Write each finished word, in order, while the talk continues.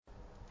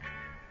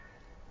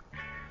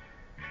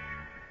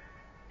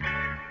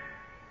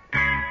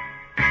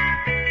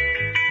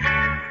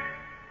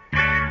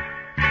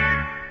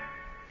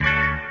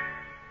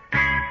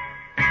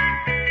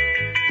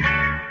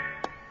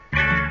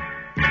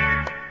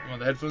want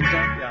the headphones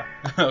down? Yeah.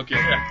 Okay.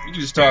 Yeah. You can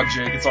just talk,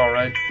 Jake. It's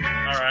alright.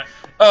 Alright.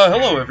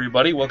 Hello,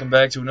 everybody. Welcome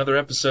back to another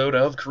episode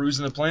of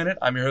Cruising the Planet.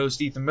 I'm your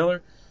host, Ethan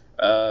Miller.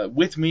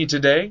 With me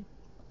today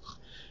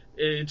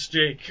It's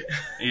Jake.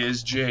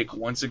 is Jake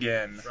once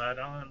again. Right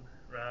on.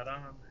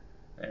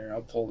 There,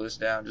 I'll pull this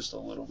down just a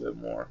little bit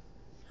more.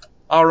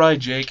 Alright,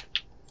 Jake.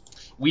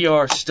 We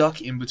are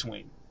stuck in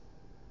between.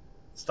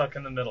 Stuck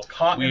in the middle.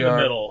 Caught We in the are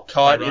middle.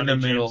 caught by in the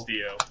Ronnie middle.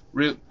 James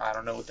Dio. I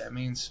don't know what that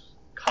means.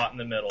 Caught in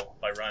the middle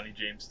by Ronnie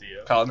James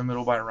Dio. Caught in the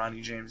Middle by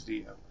Ronnie James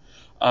Dio.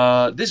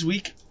 This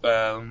week,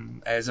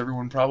 as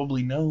everyone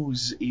probably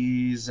knows,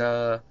 is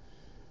the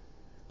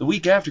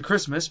week after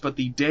Christmas, but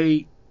the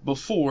day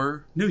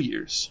before New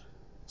Year's.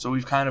 So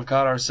we've kind of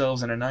caught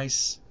ourselves in a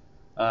nice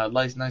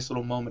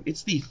little moment.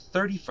 It's the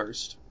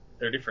 31st.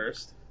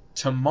 31st.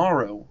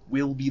 Tomorrow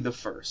will be the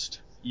 1st.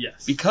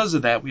 Yes. Because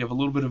of that, we have a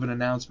little bit of an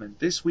announcement.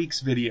 This week's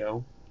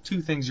video,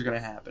 two things are going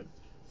to happen.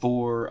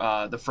 For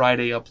the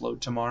Friday upload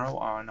tomorrow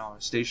on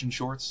our Station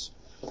Shorts,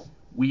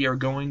 we are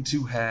going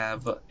to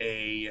have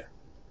a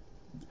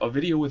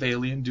video with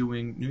Alien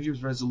doing New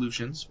Year's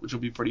resolutions, which will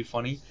be pretty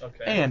funny.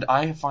 Okay. And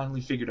I have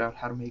finally figured out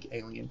how to make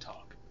Alien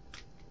talk.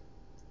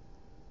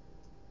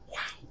 Wow.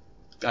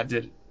 I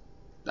did it.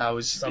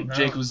 Somehow.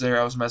 Jake was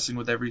there. I was messing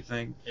with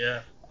everything.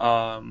 Yeah.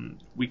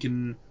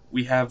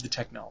 We have the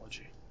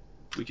technology.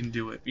 We can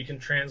do it. We can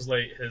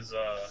translate his,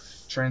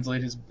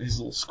 Translate his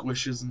little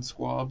squishes and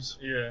squabs.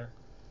 Yeah.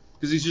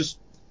 Because he's just,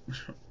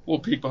 we'll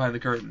peek behind the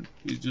curtain.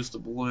 He's just a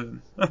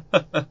balloon.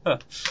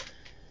 But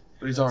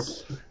he's our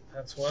balloon.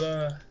 That's what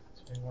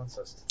he wants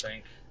us to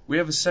think. We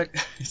have That's what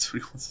he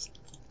wants us to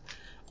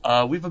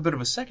think. We have a bit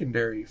of a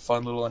secondary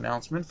fun little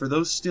announcement. For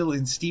those still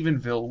in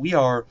Stephenville, we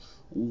are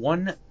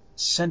 1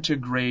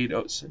 centigrade.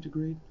 Oh,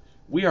 centigrade?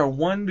 We are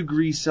 1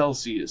 degree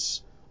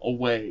Celsius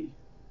away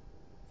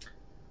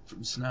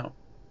from snow.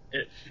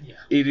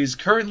 It is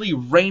currently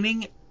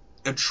raining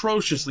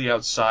atrociously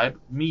outside.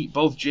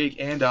 Both Jake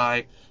and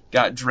I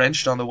got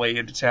drenched on the way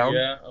into town.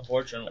 Yeah,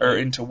 unfortunately. Or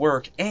into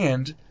work,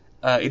 and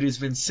it has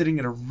been sitting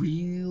at a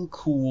real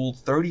cool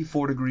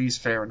 34 degrees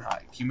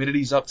Fahrenheit.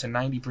 Humidity's up to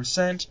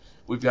 90%.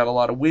 We've got a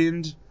lot of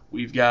wind.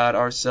 We've got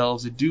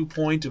ourselves a dew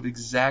point of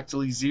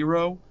exactly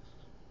 0.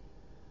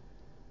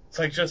 It's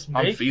like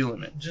I'm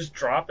feeling it. Just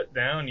drop it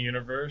down,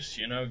 universe.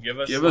 Give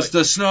us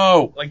the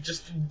snow.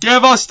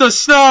 Give us the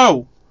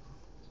snow.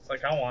 It's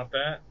like, I want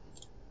that.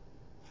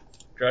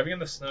 Driving in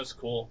the snow's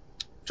cool.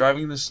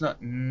 Driving in the snow.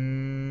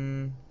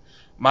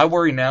 My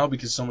worry now,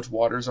 because so much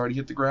water has already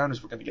hit the ground,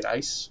 is we're going to get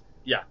ice.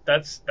 Yeah,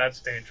 that's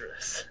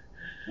dangerous.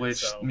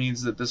 Which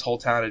means that this whole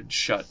town had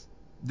shut.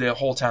 The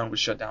whole town was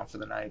shut down for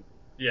the night.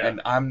 Yeah.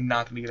 And I'm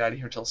not going to get out of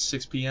here till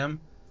 6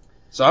 p.m.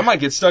 So I might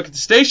get stuck at the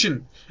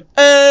station.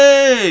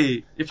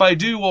 Hey! If I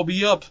do, I'll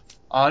be up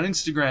on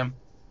Instagram.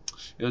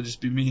 It'll just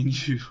be me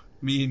and you.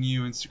 Me and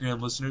you, Instagram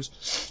listeners.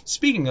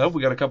 Speaking of,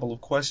 we got a couple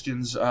of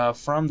questions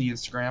from the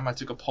Instagram. I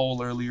took a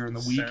poll earlier in the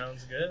week.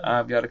 Sounds good.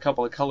 I've got a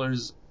couple of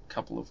things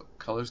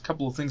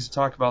to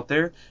talk about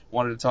there.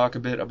 Wanted to talk a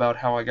bit about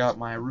how I got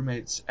my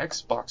roommate's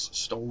Xbox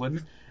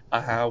stolen,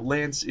 how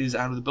Lance is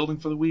out of the building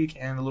for the week,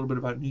 and a little bit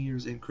about New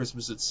Year's and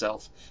Christmas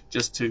itself,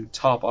 just to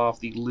top off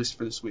the list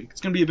for this week.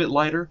 It's going to be a bit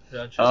lighter,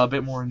 Gotcha. a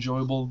bit more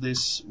enjoyable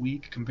this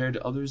week compared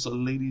to others,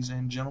 ladies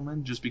and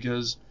gentlemen, just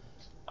because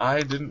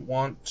I didn't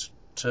want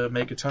to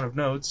make a ton of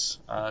notes,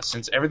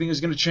 since everything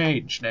is going to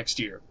change next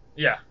year.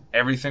 Yeah.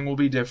 Everything will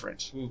be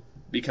different. Ooh.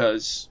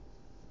 Because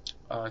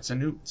it's a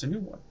new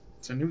one.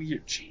 It's a new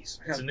year. Jeez.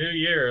 It's a new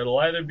year. It'll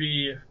either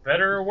be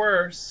better or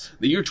worse.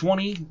 The year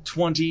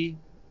 2020.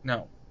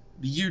 No.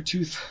 The year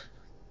 2000.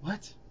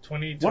 What?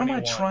 2021. What am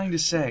I trying to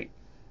say?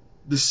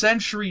 The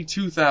century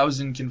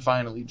 2000 can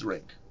finally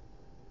drink.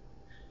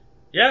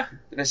 Yeah.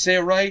 Did I say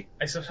it right?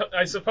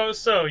 I suppose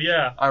so,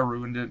 yeah. I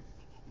ruined it.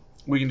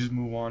 We can just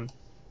move on.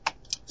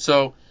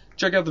 So,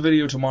 check out the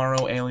video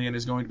tomorrow. Alien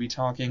is going to be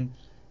talking.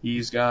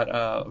 He's got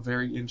a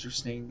very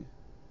interesting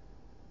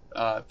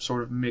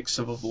sort of mix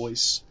of a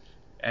voice.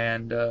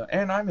 And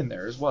I'm in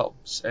there as well.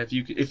 So if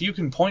you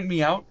can point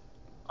me out,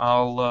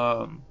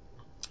 I'll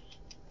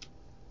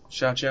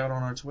shout you out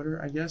on our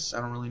Twitter, I guess.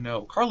 I don't really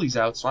know. Carly's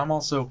out, so I'm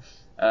also,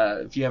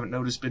 if you haven't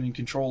noticed, been in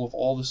control of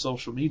all the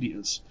social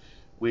medias,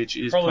 which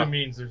is probably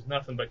means there's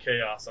nothing but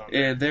chaos on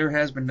there. Yeah, there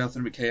has been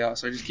nothing but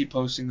chaos. I just keep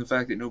posting the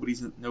fact that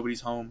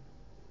nobody's home.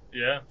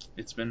 Yeah.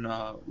 It's been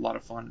a lot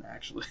of fun,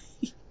 actually.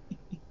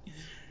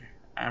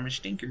 I'm a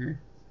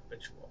stinker. Bet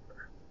you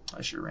are.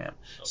 I sure am.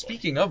 Oh,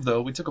 Speaking of,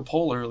 though, we took a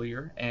poll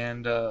earlier,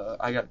 and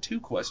I got 2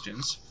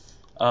 questions.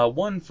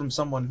 One from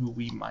someone who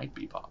we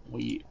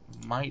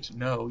might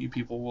know. You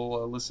people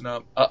will listen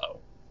up.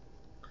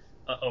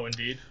 Uh-oh,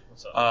 indeed.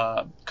 What's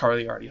up?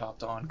 Carly already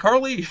hopped on.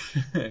 Carly!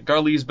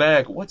 Carly's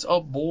back. What's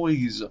up,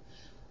 boys?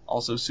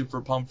 Also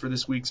super pumped for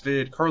this week's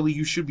vid. Carly,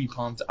 you should be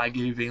pumped. I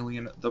gave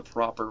Alien the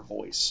proper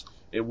voice.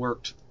 It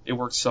worked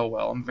so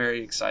well. I'm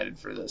very excited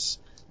for this.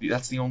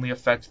 That's the only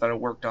effect that I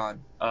worked on.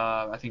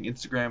 I think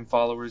Instagram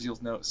followers,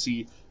 you'll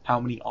see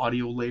how many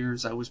audio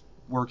layers I was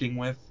working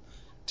with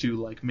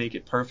to make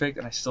it perfect,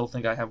 and I still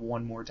think I have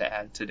one more to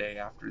add today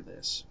after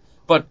this.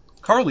 But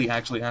Carly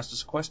actually asked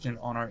us a question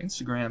on our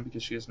Instagram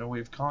because she has no way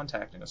of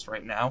contacting us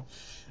right now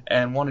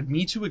and wanted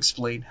me to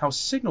explain how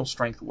signal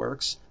strength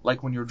works,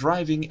 like when you're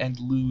driving and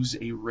lose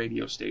a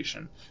radio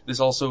station. This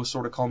also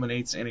sort of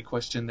culminates in a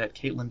question that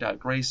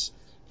Caitlin.Grace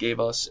gave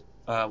us,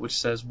 which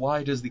says,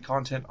 why does the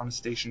content on a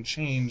station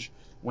change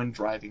when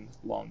driving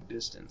long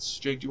distance?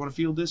 Jake, do you want to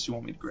field this? You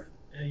want me to grab it?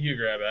 You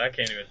grab it. I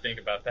can't even think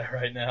about that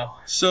right now.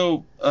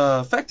 So,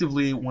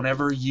 effectively,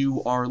 whenever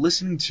you are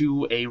listening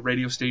to a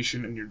radio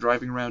station and you're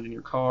driving around in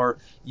your car,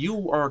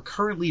 you are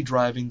currently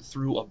driving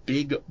through a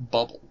big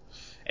bubble.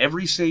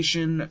 Every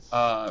station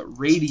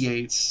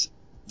radiates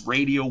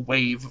radio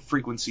wave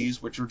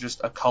frequencies, which are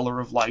just a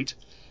color of light,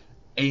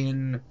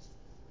 in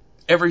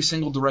every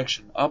single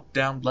direction, up,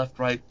 down, left,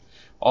 right,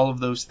 all of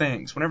those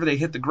things. Whenever they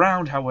hit the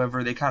ground,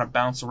 however, they kind of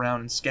bounce around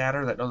and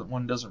scatter. That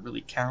one doesn't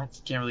really count.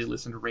 You can't really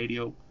listen to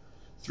radio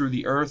through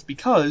the earth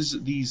because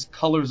these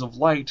colors of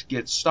light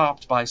get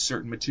stopped by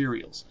certain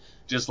materials.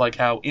 Just like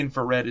how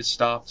infrared is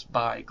stopped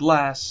by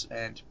glass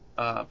and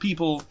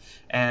people,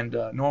 and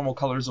normal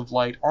colors of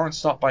light aren't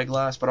stopped by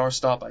glass but are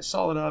stopped by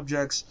solid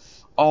objects.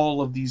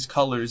 All of these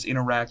colors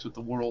interact with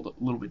the world a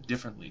little bit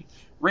differently.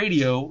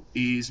 Radio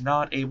is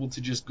not able to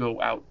just go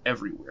out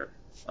everywhere,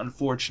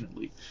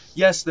 unfortunately.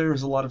 Yes, there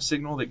is a lot of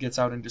signal that gets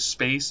out into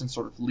space and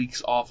sort of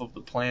leaks off of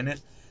the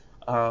planet,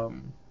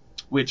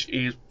 which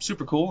is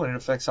super cool, and it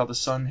affects how the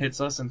sun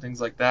hits us and things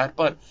like that.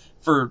 But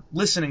for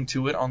listening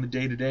to it on the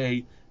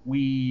day-to-day,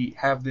 we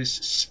have this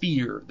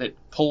sphere that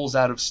pulls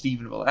out of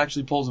Stephenville. It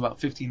actually pulls about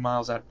 15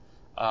 miles out,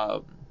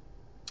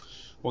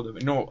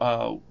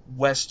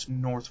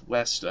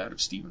 west-northwest out of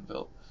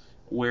Stephenville,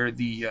 where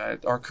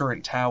our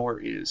current tower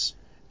is.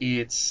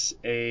 It's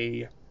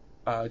we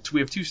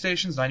have two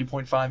stations,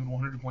 90.5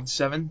 and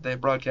 100.7. They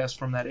broadcast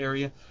from that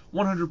area.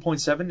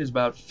 100.7 is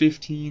about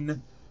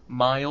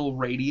 15-mile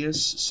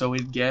radius, so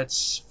it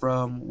gets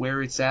from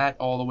where it's at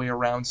all the way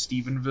around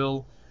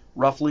Stephenville,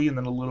 roughly, and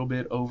then a little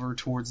bit over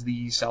towards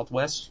the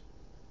southwest.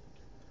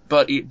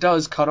 But it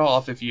does cut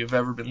off if you've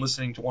ever been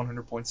listening to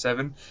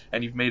 100.7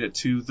 and you've made it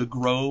to the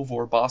Grove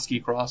or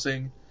Bosque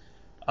Crossing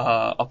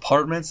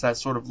apartments, that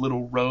sort of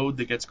little road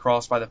that gets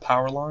crossed by the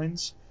power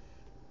lines,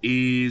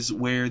 is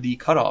where the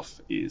cutoff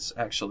is,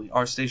 actually.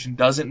 Our station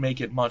doesn't make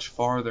it much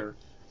farther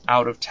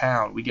out of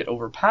town. We get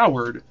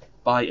overpowered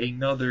by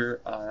another,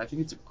 I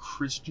think it's a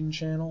Christian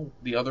channel,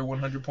 the other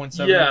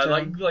 100.7. Yeah,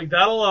 like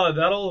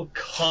that'll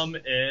come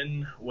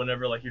in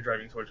whenever like you're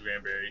driving towards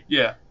Granbury.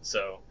 Yeah.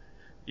 So,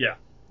 yeah.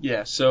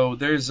 Yeah, so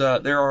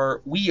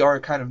we are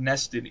kind of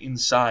nested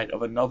inside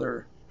of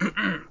another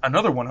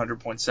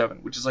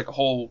 100.7, which is like a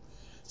whole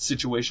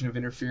situation of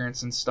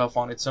interference and stuff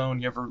on its own.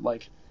 You ever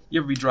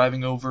be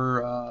driving over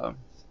a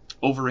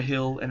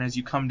hill, and as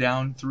you come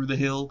down through the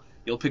hill,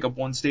 you'll pick up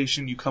one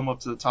station, you come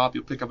up to the top,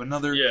 you'll pick up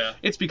another. Yeah.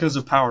 It's because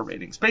of power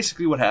ratings.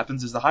 Basically what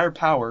happens is the higher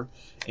power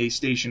a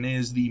station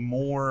is, the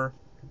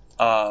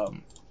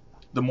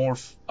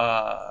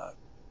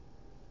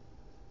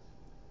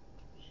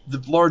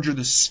larger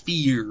the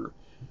sphere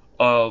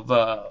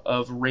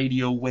of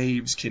radio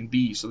waves can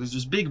be. So there's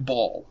this big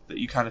ball that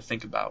you kind of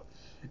think about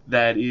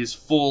that is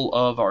full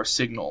of our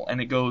signal,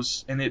 and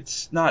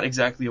it's not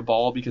exactly a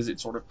ball because it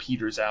sort of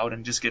peters out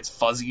and just gets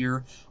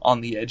fuzzier on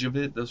the edge of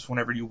it. That's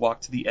whenever you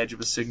walk to the edge of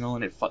a signal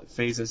and it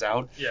phases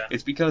out. Yeah.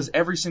 It's because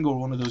every single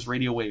one of those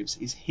radio waves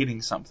is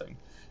hitting something.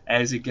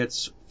 As it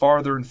gets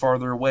farther and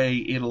farther away,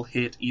 it'll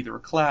hit either a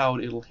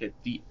cloud, it'll hit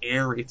the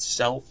air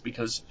itself,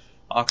 because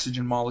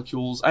oxygen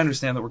molecules. I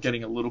understand that we're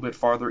getting a little bit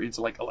farther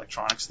into like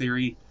electronics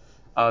theory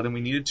than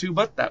we needed to,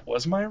 but that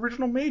was my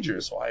original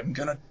major, so I'm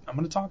gonna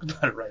talk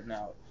about it right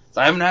now.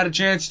 So I haven't had a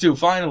chance to,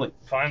 finally.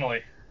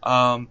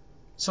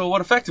 So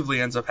what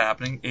effectively ends up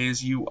happening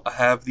is you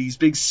have these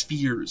big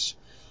spheres,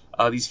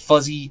 these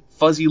fuzzy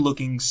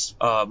looking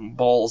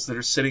balls that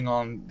are sitting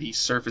on the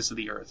surface of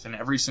the earth, and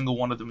every single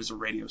one of them is a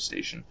radio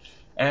station,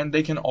 and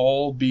they can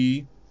all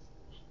be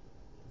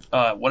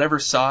whatever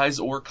size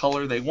or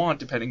color they want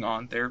depending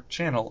on their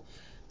channel.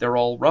 They're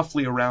all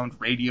roughly around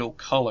radio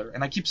color,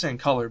 and I keep saying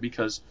color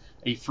because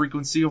a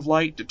frequency of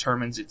light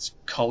determines its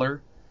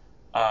color,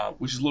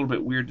 which is a little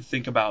bit weird to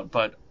think about,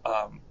 but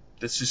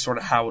that's just sort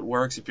of how it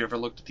works. If you ever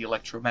looked at the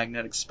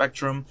electromagnetic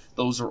spectrum,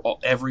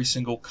 every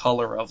single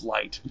color of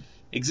light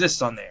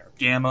exists on there.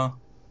 Gamma,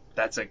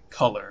 that's a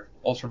color.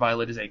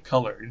 Ultraviolet is a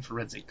color.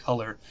 Infrared's a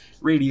color.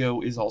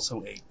 Radio is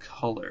also a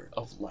color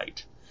of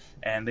light,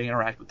 and they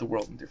interact with the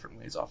world in different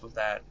ways off of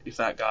that.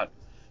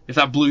 If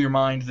that blew your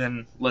mind,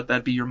 then let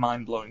that be your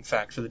mind-blowing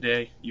fact for the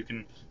day. You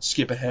can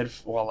skip ahead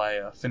while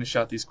I finish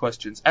out these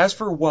questions. As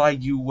for why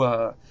you,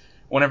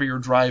 whenever you're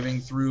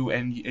driving through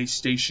a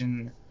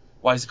station,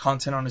 why does the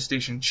content on a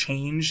station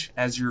change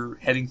as you're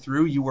heading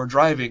through? You are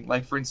driving,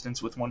 like for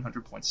instance with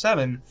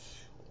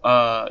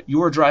 100.7,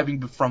 you are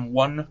driving from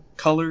one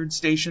colored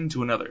station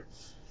to another.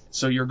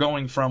 So you're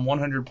going from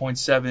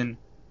 100.7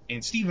 in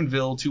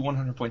Stephenville to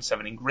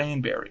 100.7 in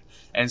Granbury.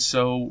 And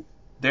so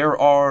there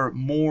are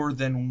more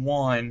than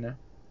one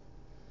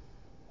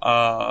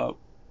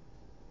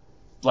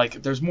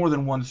like there's more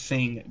than one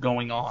thing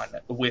going on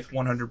with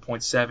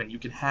 100.7. You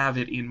can have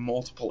it in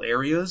multiple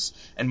areas,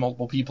 and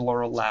multiple people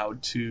are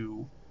allowed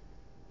to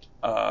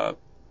have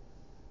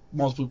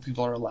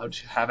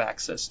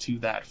access to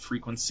that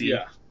frequency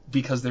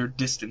because they're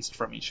distanced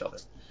from each other.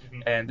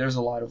 Mm-hmm. And there's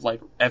a lot of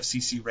like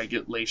FCC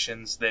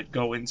regulations that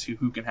go into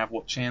who can have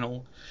what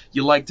channel.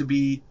 You like to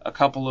be a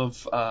couple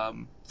of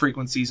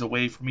frequencies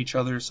away from each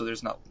other, so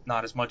there's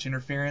not as much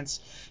interference,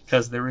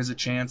 because there is a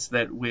chance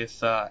that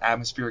with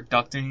atmospheric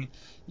ducting,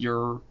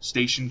 your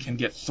station can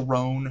get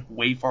thrown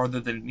way farther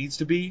than it needs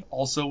to be.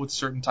 Also, with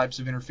certain types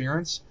of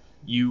interference,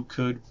 you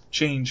could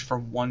change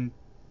from one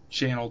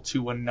channel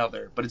to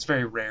another, but it's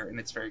very rare and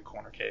it's very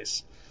corner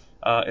case.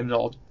 And it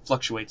all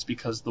fluctuates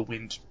because the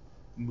wind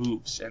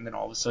moves, and then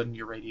all of a sudden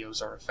your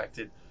radios are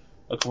affected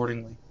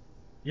accordingly.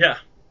 Yeah.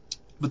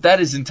 But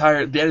that is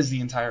the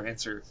entire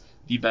answer,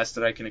 the best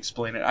that I can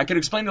explain it. I could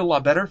explain it a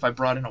lot better if I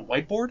brought in a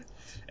whiteboard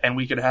and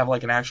we could have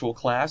like an actual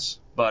class,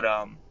 but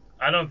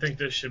I don't think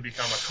this should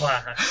become a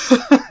class.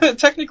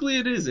 technically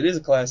it is. It is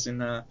a class in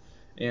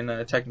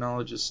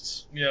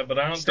technologists. Yeah, but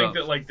I don't stuff. think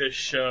that like this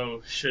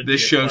show should.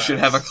 This show should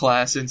have a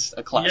class segment.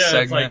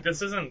 It's like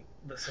this isn't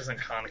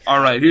Khan Academy. All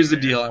right, here's the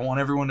deal. I want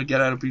everyone to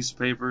get out a piece of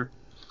paper.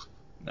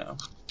 No.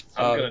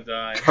 I'm gonna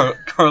die.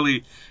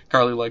 Carly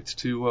liked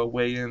to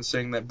weigh in,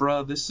 saying that,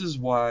 bruh, this is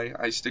why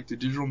I stick to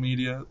digital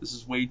media. This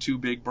is way too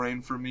big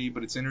brain for me,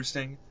 but it's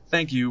interesting.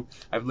 Thank you.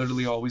 I've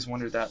literally always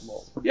wondered that.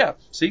 Well, yeah,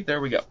 see, there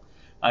we go.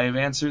 I have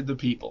answered the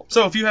people.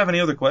 So if you have any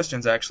other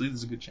questions, actually, this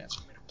is a good chance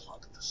for me to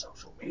plug the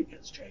social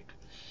medias, Jake.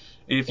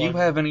 If you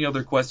have any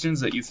other questions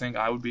that you think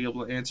I would be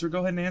able to answer, go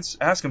ahead and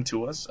ask them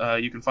to us.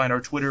 You can find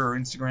our Twitter or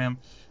Instagram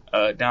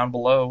down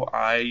below.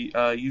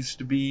 I used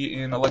to be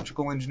in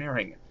electrical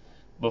engineering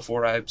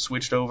before I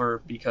switched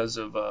over because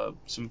of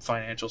some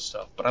financial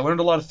stuff. But I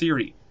learned a lot of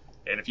theory.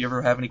 And if you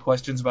ever have any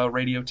questions about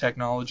radio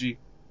technology,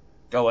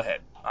 go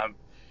ahead.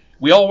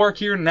 We all work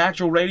here in an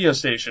actual radio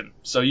station,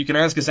 so you can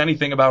ask us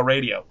anything about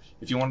radio.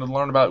 If you wanted to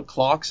learn about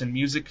clocks and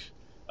music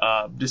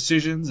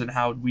decisions and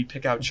how we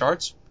pick out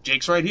charts,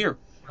 Jake's right here.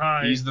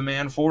 Hi. He's the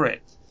man for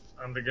it.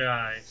 I'm the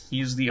guy.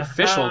 He's the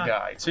official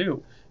guy,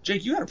 too.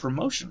 Jake, you had a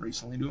promotion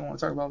recently. Do you want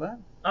to talk about that?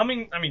 I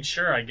mean,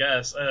 sure, I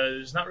guess.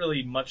 There's not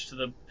really much to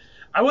the...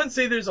 I wouldn't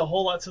say there's a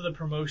whole lot to the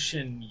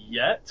promotion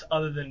yet,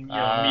 other than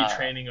me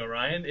training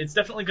Orion. It's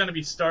definitely going to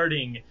be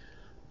starting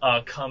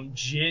come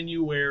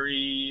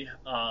January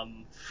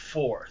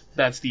 4th.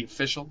 That's the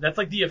official? That's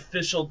like the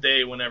official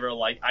day whenever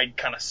like I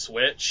kind of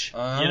switch,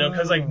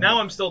 because like now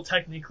I'm still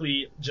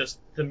technically just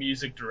the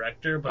music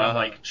director, but I'm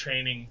like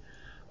training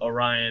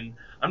Orion.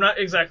 I'm not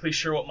exactly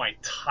sure what my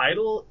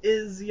title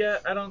is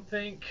yet. I don't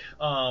think.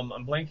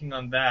 I'm blanking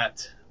on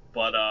that,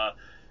 but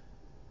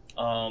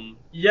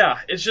yeah,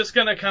 it's just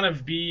gonna kind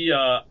of be.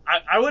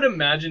 I would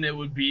imagine it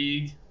would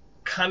be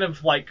kind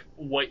of like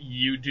what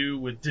you do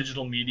with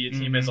digital media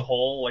team as a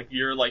whole. Like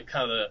you're like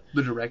kind of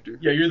the director.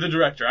 Yeah, you're the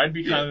director. I'd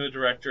be kind of the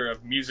director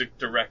of music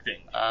directing.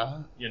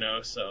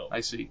 So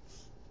I see.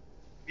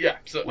 Yeah,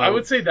 so well, I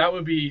would say that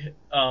would be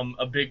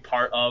a big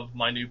part of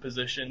my new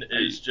position.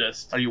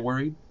 Are you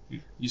worried?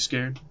 You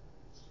scared?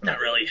 Not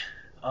really.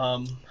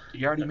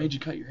 He already made you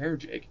cut your hair,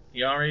 Jake.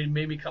 He already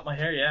made me cut my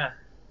hair. Yeah.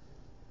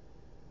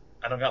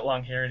 I don't got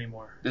long hair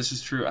anymore. This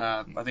is true.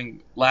 I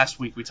think last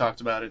week we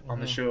talked about it on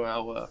the show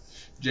how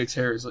Jake's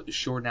hair is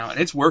short now, and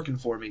it's working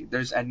for me.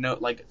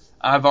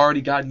 I've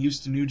already gotten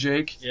used to new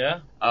Jake. Yeah.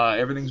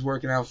 Everything's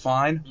working out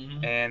fine,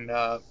 and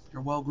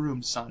you're well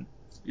groomed, son.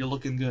 You're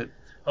looking good.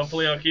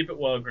 Hopefully I'll keep it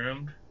well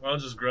groomed. Or I'll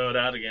just grow it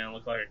out again and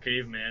look like a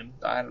caveman.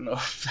 I don't know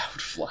if that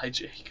would fly,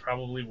 Jake.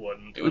 Probably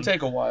wouldn't. It would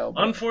take a while.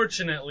 But...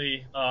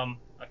 Unfortunately, I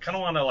kind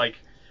of want to like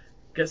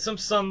get some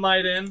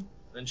sunlight in,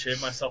 then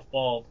shave myself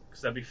bald,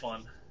 because that'd be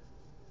fun.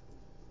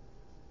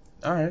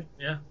 All right.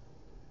 Yeah.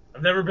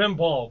 I've never been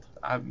bald.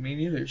 Me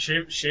neither.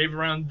 Shave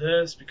around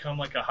this, become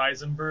like a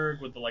Heisenberg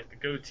with the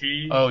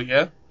goatee. Oh,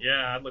 yeah?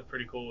 Yeah, I'd look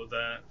pretty cool with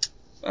that.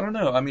 I don't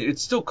know. I mean,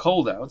 it's still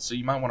cold out, so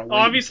you might want to wait.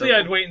 Obviously,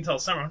 I'd wait until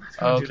summer. I'm not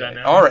going to do that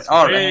now. All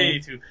right. Way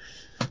too...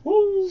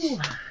 Woo!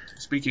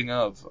 Speaking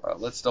of,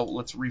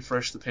 let's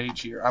refresh the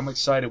page here. I'm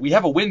excited. We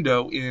have a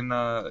window in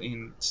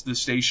the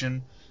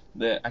station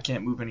that I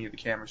can't move any of the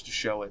cameras to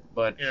show it,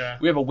 but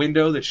we have a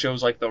window that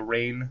shows like the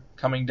rain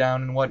coming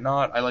down and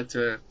whatnot. I like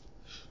to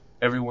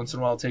every once in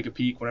a while take a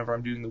peek whenever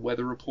I'm doing the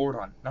weather report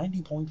on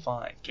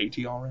 90.5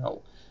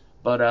 KTRL.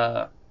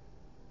 But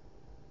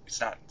it's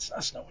not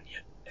snowing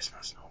yet. It's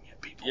not snowing yet,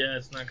 people. Yeah,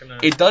 it's not gonna.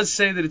 It does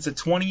say that it's a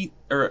 20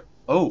 or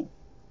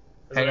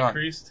hang on.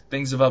 Increased?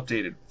 Things have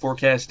updated.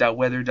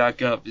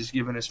 Forecast.weather.gov is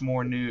giving us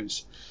more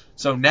news.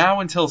 So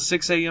now until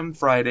 6 a.m.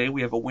 Friday,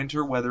 we have a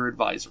winter weather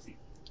advisory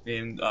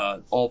in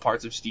all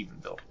parts of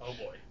Stephenville. Oh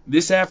boy.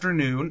 This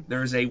afternoon,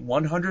 there is a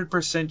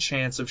 100%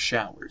 chance of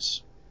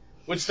showers.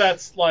 Which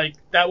that's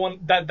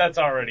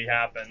already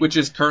happened. Which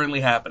is currently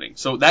happening.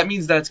 So that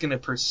means that's going to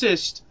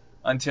persist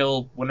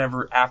until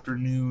whenever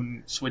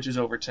afternoon switches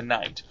over to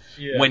night.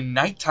 Yeah. When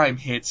nighttime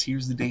hits,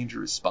 here's the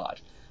dangerous spot.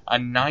 A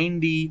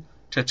 90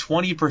 to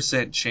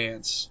 20%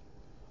 chance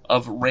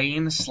of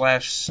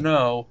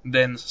rain/snow,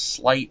 then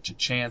slight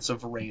chance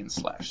of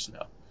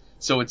rain/snow.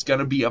 So it's going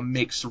to be a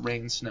mixed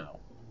rain-snow.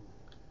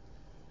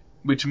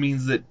 Which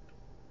means that,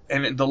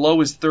 and the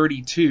low is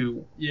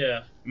 32.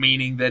 Yeah.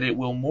 Meaning that it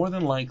will more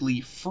than likely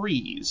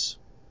freeze.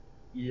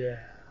 Yeah.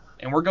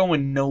 And we're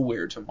going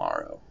nowhere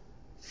tomorrow.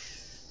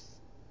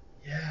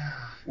 Yeah.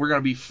 We're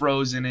going to be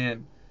frozen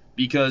in.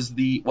 Because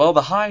the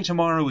high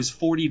tomorrow is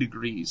 40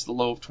 degrees, the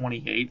low of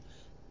 28.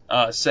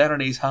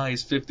 Saturday's high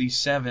is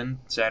 57,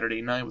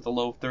 Saturday night with a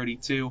low of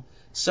 32.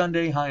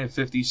 Sunday, high of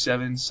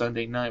 57,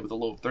 Sunday night with a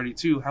low of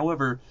 32.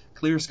 However,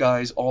 clear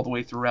skies all the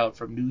way throughout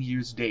from New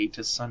Year's Day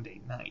to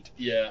Sunday night.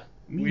 Yeah.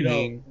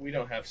 Meaning, we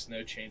don't have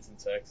snow chains in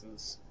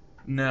Texas.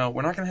 No,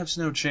 we're not going to have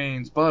snow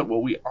chains, but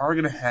what we are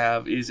going to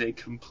have is a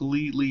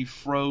completely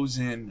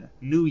frozen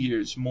New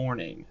Year's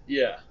morning.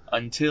 Yeah.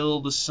 Until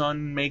the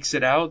sun makes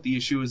it out, the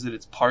issue is that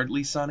it's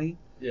partly sunny.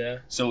 Yeah.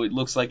 So it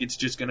looks like it's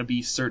just going to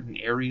be certain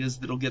areas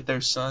that'll get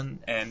their sun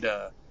and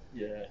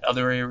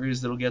other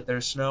areas that'll get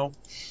their snow.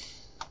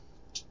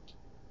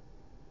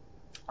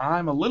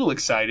 I'm a little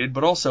excited,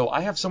 but also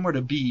I have somewhere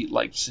to be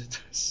like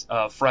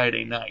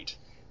Friday night.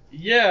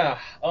 Yeah.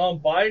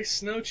 Buy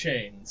snow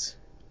chains.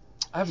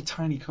 I have a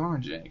tiny car,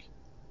 Jake.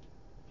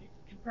 You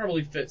can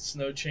probably fit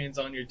snow chains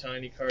on your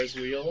tiny car's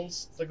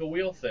wheels. It's like a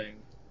wheel thing.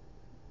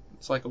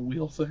 It's like a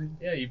wheel thing?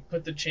 Yeah, you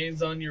put the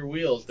chains on your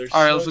wheels.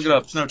 Alright, let's look it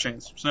up. Snow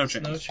chains. Snow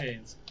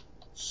chains.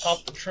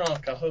 Pop the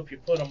trunk. I hope you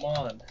put them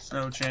on.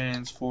 Snow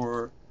chains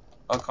for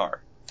a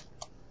car.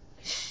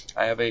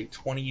 I have a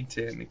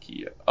 2010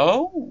 Kia.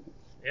 Oh!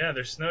 Yeah,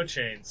 there's snow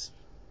chains.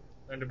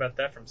 Learned about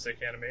that from Sick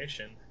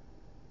Animation.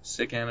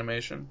 Sick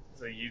Animation?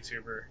 He's a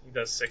YouTuber. He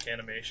does sick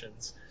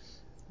animations.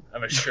 I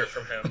have a shirt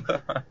from him.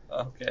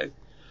 Okay.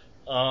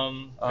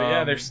 But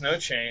yeah, there's snow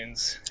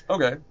chains.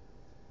 Okay.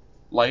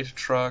 Light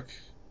truck.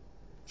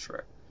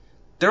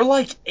 They're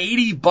like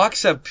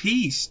 $80 a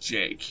piece,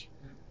 Jake.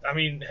 I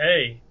mean,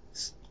 hey,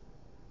 you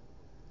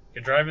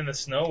can drive in the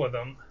snow with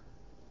them.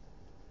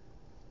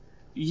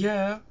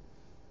 Yeah.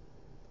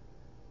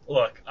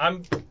 Look,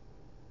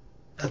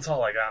 that's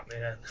all I got,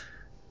 man.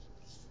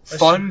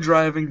 Fun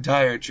driving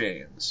tire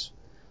chains.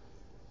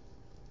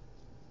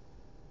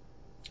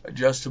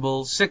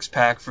 Adjustable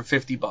 6-pack for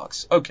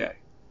 $50. Okay.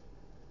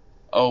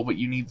 Oh, but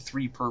you need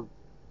 3 per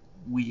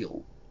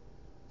wheel.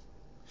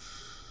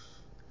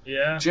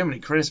 Yeah. Jiminy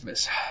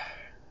Christmas.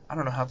 I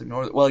don't know how the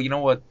north. Well, you know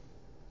what?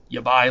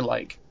 You buy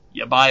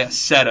a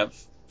set of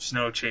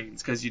snow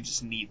chains because you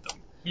just need them.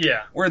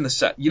 Yeah. We're in the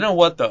set. You know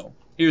what though?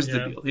 Here's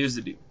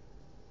the deal.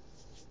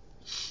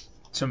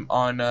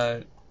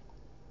 On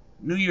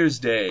New Year's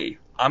Day,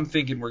 I'm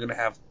thinking we're gonna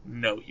have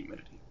no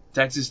humidity.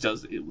 Texas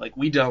does it. Like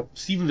we don't.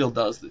 Stephenville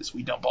does this.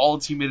 We dump all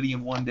its humidity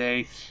in one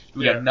day.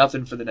 We got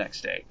nothing for the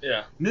next day.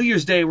 Yeah. New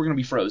Year's Day, we're gonna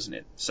be frozen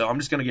in. So I'm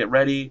just gonna get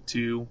ready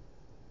to,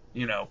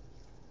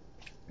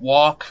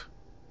 walk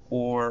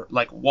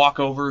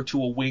over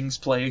to a wings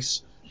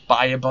place,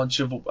 buy a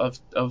bunch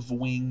of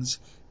wings,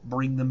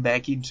 bring them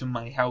back into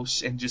my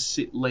house, and just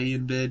lay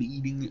in bed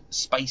eating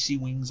spicy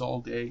wings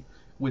all day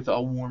with a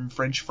warm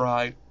French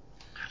fry.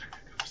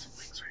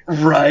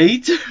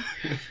 Right?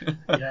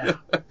 Yeah.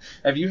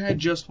 Have you had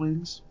Just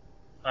Wings?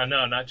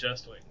 No, not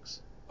Just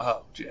Wings.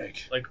 Oh,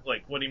 Jake. Like,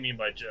 what do you mean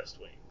by Just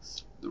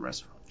Wings? The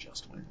restaurant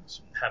Just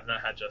Wings. Have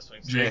not had Just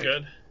Wings. Jake. They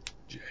good?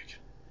 Jake.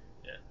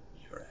 Yeah.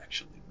 You're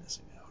actually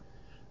missing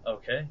out.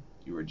 Okay.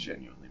 You are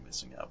genuinely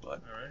missing out,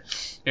 bud. All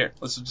right. Here,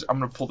 I'm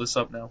gonna pull this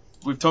up now.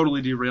 We've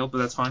totally derailed, but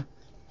that's fine.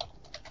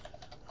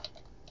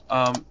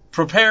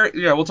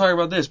 We'll talk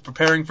about this.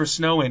 Preparing for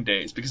snow-in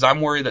days, because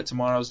I'm worried that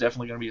tomorrow's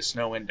definitely going to be a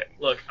snow-in day.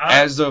 Look,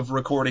 as of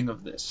recording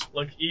of this.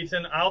 Look,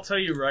 Ethan, I'll tell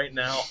you right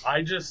now,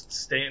 I just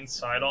stay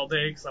inside all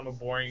day because I'm a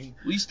boring.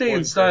 We stay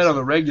inside person. On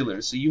the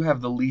regular, so you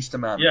have the least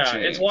amount of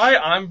change. Yeah, it's why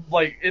I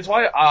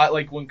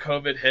when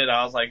COVID hit,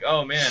 I was like,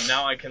 oh man,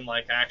 now I can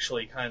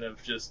actually kind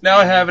of just. Now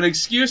I have an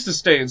excuse to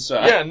stay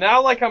inside. Yeah,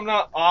 now I'm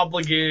not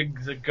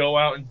obligated to go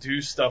out and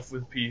do stuff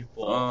with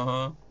people.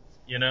 Uh-huh.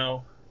 You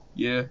know?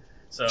 Yeah.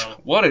 So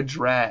what a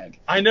drag.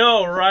 I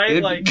know,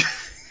 right?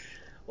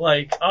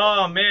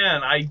 Oh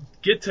man, I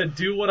get to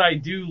do what I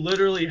do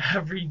literally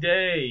every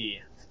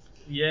day.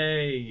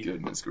 Yay.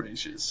 Goodness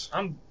gracious.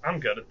 I'm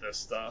good at this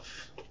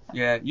stuff.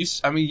 Yeah, you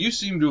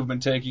seem to have been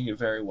taking it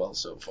very well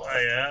so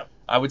far. Yeah.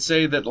 I would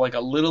say that a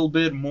little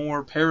bit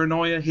more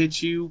paranoia hit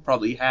you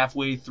probably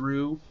halfway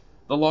through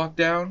the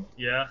lockdown.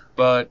 Yeah.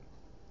 But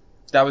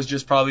that was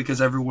just probably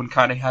because everyone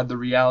kind of had the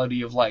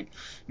reality of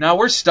now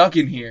we're stuck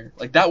in here.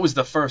 That was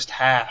the first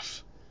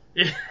half.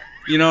 Yeah.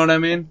 You know what I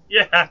mean?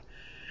 Yeah.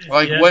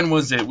 When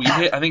was it? We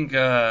hit, I think,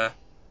 right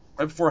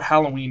before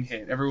Halloween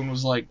hit. Everyone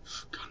was like,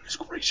 goodness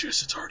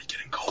gracious, it's already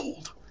getting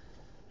cold.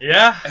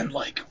 Yeah. And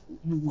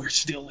we're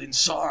still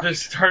inside.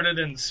 This started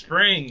in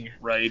spring.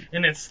 Right.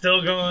 And it's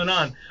still going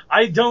on.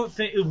 I don't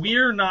think,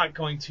 we're not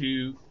going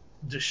to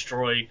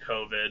destroy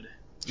COVID.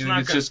 You think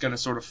it's just going to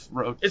sort of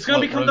it's going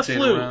to become the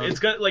flu. Around? It's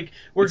going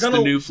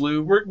the new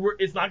flu.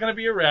 It's not going to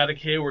be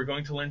eradicated. We're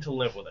going to learn to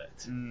live with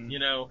it. You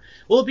know,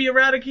 will it be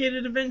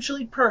eradicated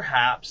eventually?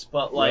 Perhaps,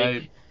 but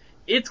right.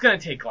 it's going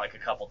to take like a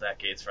couple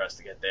decades for us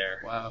to get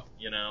there. Wow.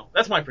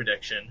 That's my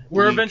prediction.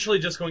 We're eventually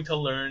just going to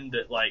learn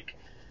that like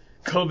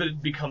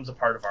COVID becomes a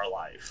part of our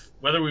life,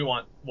 whether we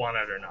want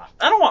it or not.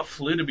 I don't want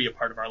flu to be a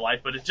part of our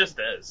life, but it just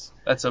is.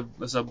 That's a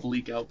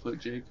bleak output,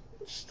 Jake.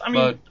 I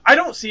mean, I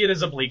don't see it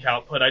as a bleak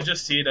output. I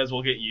just see it as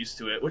we'll get used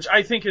to it, which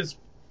I think is.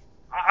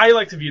 I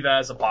like to view that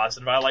as a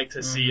positive. I like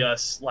to see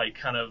us like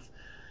kind of,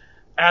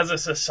 as a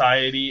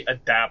society,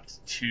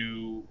 adapt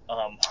to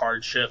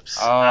hardships.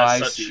 I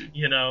such, see.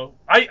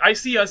 I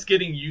see us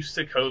getting used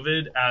to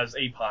COVID as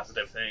a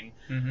positive thing.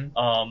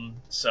 Mm-hmm.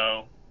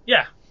 So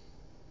yeah,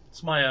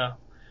 it's my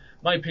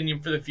opinion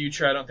for the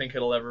future. I don't think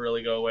it'll ever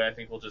really go away. I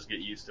think we'll just get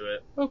used to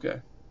it. Okay.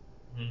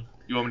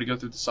 You want me to go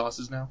through the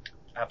sauces now?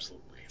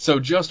 Absolutely. So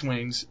Just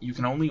Wings, you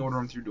can only order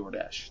them through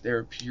DoorDash.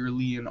 They're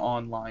purely an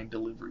online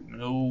delivery,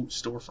 no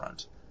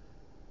storefront.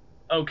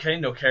 Okay,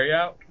 no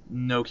carryout?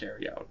 No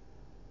carryout.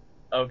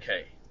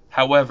 Okay.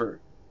 However,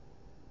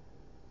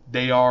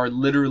 they are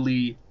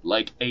literally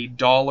like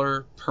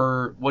 $1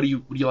 per. What do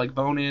you like?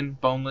 Bone in,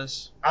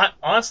 boneless?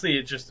 Honestly,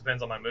 it just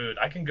depends on my mood.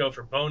 I can go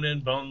for bone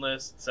in,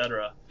 boneless,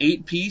 etc.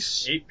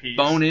 8-piece. 8-piece.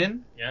 Bone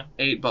in. Yeah.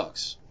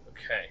 $8.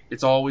 Okay.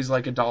 It's always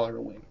like $1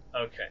 a wing.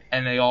 Okay.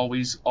 And they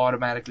always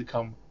automatically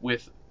come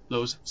with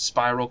those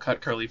spiral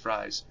cut curly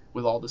fries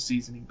with all the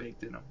seasoning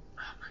baked in them.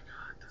 Oh my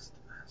god, that's the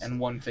best.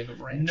 And one thing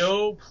of ranch.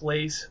 No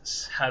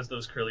place has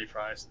those curly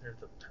fries. They're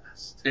the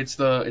best.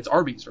 It's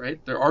Arby's, right?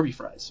 They're Arby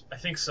fries. I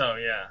think so,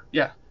 yeah.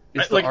 Yeah.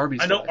 It's the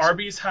Arby's I know fries.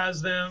 Arby's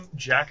has them,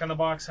 Jack in the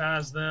Box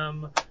has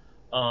them.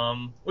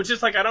 Which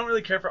is like, I don't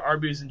really care for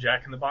Arby's and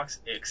Jack in the Box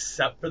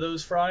except for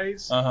those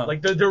fries. Uh-huh.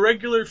 Like the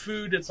regular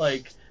food, it's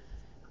like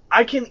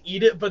I can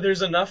eat it, but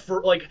there's enough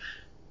for like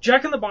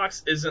Jack in the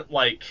Box isn't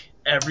like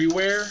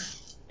everywhere.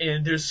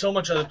 And there's so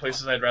much other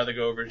places I'd rather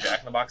go over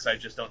Jack in the Box I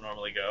just don't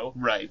normally go.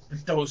 Right.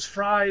 Those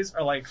fries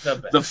are like the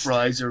best. The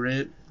fries are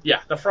it. Yeah,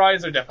 the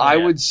fries are definitely I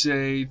it. would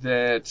say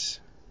that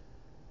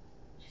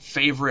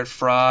favorite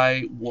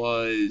fry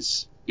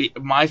was...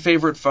 my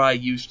favorite fry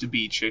used to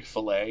be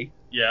Chick-fil-A.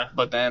 Yeah.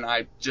 But then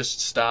I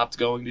just stopped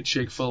going to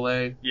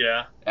Chick-fil-A.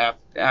 Yeah.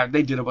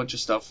 They did a bunch of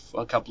stuff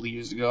a couple of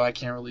years ago. I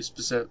can't really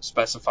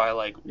specify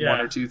like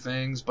one or two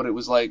things, but it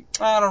was like,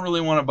 I don't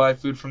really want to buy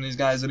food from these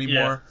guys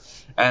anymore. Yeah.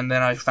 And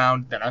then I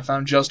found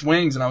Just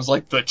Wings, and I was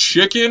like, the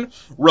chicken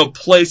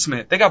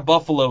replacement. They got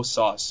buffalo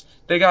sauce.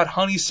 They got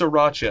honey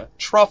sriracha,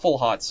 truffle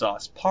hot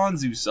sauce,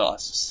 ponzu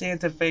sauce,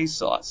 Santa Fe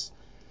sauce.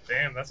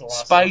 Damn, that's a lot.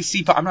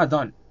 Spicy. I'm not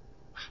done.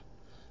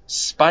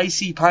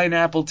 Spicy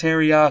pineapple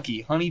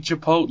teriyaki, honey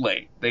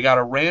chipotle. They got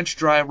a ranch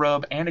dry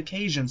rub and a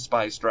Cajun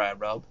spice dry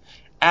rub,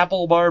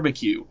 apple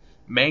barbecue,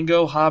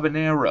 mango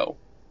habanero,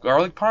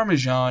 garlic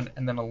parmesan,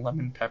 and then a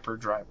lemon pepper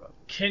dry rub.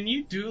 Can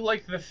you do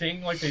like the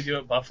thing like they do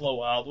at Buffalo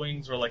Wild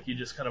Wings where like you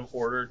just kind of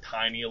order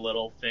tiny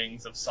little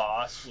things of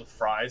sauce with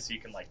fries so you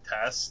can like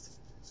test?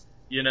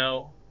 You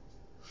know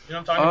what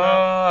I'm talking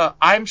about?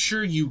 I'm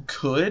sure you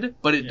could,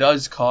 but it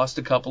does cost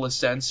a couple of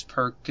cents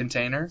per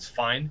container. It's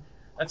fine.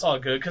 That's all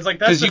good,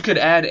 because you can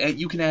add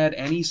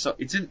any sauce.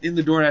 It's in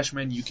the DoorDash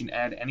menu. You can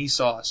add any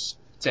sauce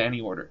to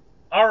any order.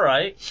 All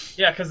right,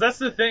 yeah, because that's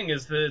the thing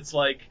is that it's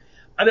like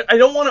I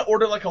don't want to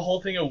order like a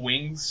whole thing of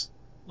wings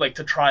like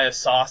to try a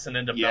sauce and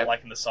end up not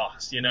liking the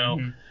sauce, you know?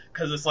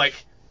 Because it's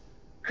like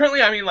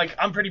currently, I mean, like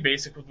I'm pretty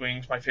basic with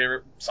wings. My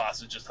favorite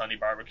sauce is just honey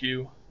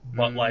barbecue.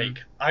 But,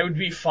 like, I would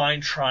be fine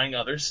trying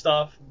other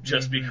stuff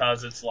just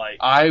because it's like...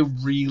 I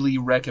really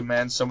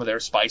recommend some of their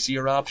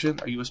spicier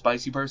options. Are you a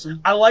spicy person?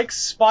 I like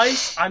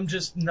spice. I'm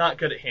just not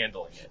good at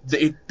handling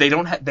it. They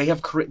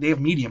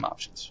have medium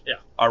options. Yeah.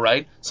 All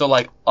right? So,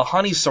 like, a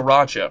honey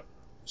sriracha,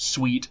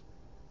 sweet,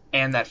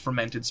 and that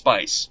fermented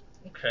spice.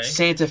 Okay.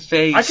 Santa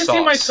Fe sauce. I can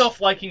see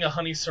myself liking a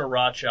honey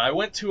sriracha. I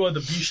went to the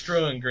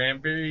Bistro in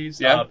Granbury's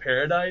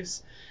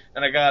Paradise,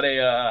 and I got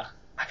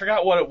I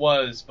forgot what it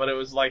was, but it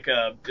was like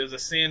a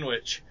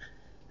sandwich.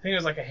 I think it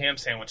was like a ham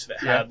sandwich that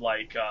had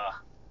like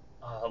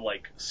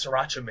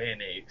sriracha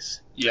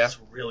mayonnaise. Yeah. That's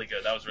really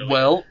good. That was really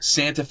good.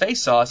 Santa Fe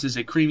sauce is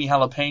a creamy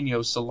jalapeno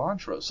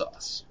cilantro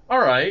sauce. All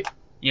right.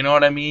 You know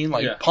what I mean?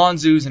 Like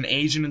ponzu's an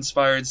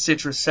Asian-inspired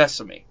citrus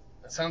sesame.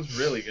 That sounds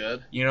really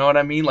good. You know what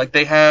I mean? Like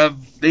they have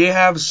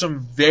some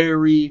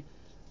very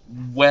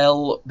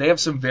well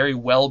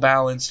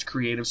balanced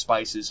creative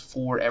spices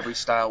for every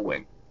style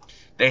wing.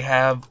 They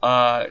have,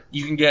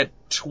 you can get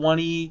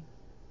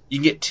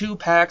 2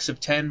 packs of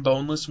 10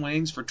 boneless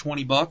wings for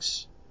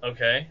 $20.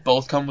 Okay.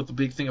 Both come with a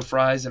big thing of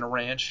fries and a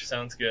ranch.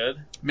 Sounds good.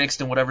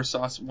 Mixed in whatever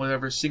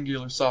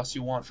singular sauce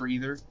you want for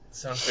either.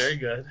 Sounds very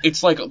good.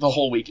 It's like the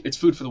whole week. It's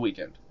food for the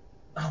weekend.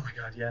 Oh my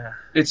god, yeah.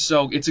 It's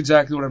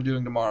exactly what I'm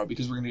doing tomorrow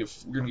because we're gonna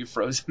get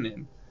frozen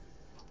in.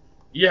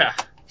 Yeah.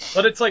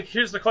 But it's like,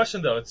 here's the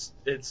question though. It's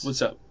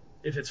What's up?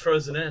 If it's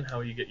frozen in, how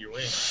will you get your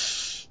wings?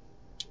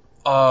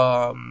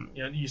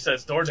 You said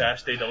it's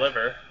DoorDash, they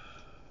deliver.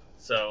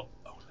 So.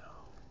 Oh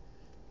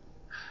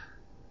no.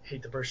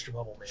 Hate to burst your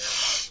bubble, man.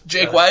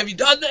 Jake, why have you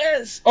done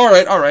this? All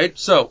right.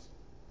 So,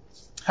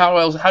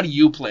 how do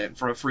you plan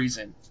for a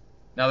freeze-in?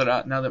 Now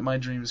that my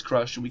dream is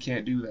crushed and we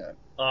can't do that.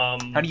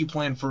 How do you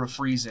plan for a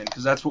freeze-in?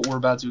 Because that's what we're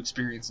about to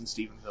experience in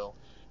Stephenville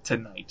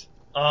tonight.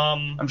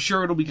 I'm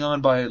sure it'll be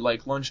gone by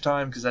like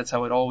lunchtime, because that's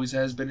how it always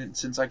has been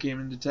since I came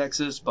into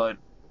Texas. But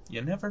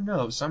you never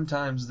know.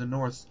 Sometimes the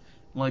North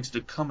likes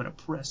to come and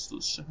oppress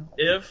the South.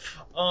 If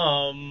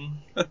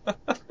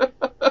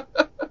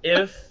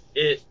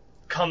it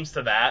comes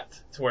to that,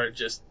 to where it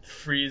just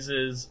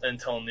freezes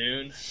until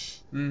noon,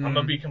 I'm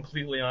gonna be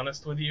completely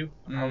honest with you.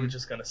 I'm probably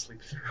just gonna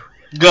sleep through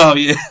it. Oh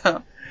yeah.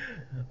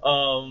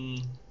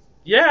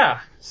 Yeah.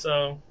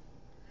 So,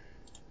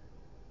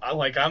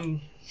 I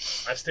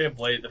stay up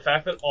late. The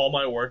fact that all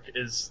my work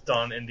is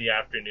done in the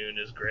afternoon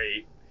is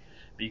great,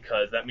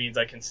 because that means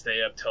I can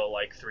stay up till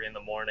like 3 a.m.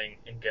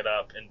 and get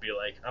up and be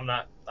like,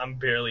 I'm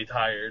barely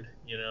tired.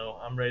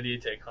 I'm ready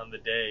to take on the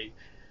day.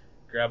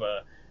 Grab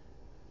a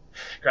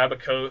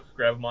Coke,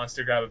 grab a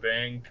Monster, grab a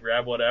Bang,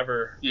 grab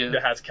whatever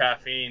that has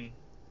caffeine,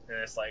 and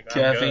it's like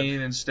caffeine I'm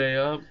good. And stay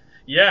up.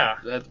 Yeah.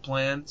 Is that the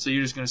plan? So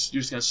you're just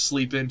gonna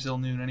sleep in till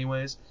noon,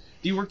 anyways.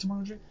 Do you work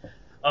tomorrow, Jake?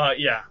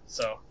 Yeah.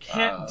 So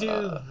can't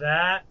do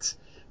that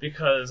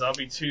because I'll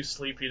be too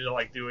sleepy to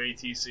like do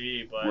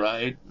ATC. But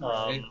right.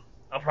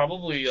 I'll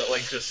probably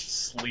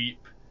just sleep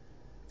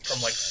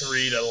from like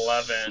 3 to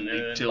 11,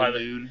 and till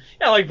noon.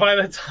 By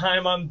the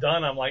time I'm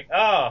done, I'm like,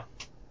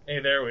 hey,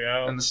 there we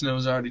go. And the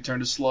snow's already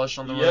turned to slush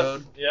on the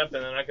road. Yep,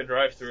 and then I could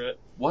drive through it.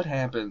 What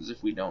happens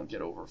if we don't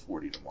get over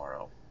 40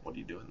 tomorrow? What are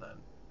you doing then?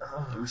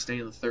 And we stay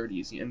in the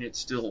 30s, and it's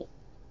still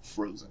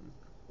frozen.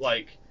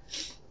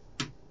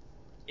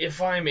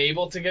 If I'm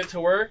able to get to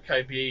work,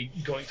 I'd be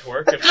going to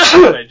work. If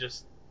not, I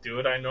just do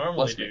what I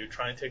normally do,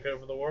 try and take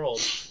over the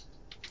world.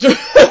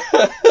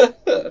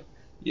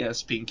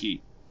 Yes,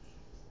 Pinky.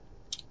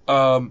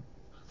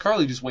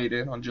 Carly just weighed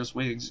in on Just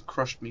Wings,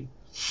 crushed me.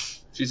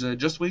 She said,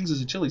 Just Wings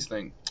is a Chili's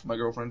thing. My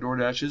girlfriend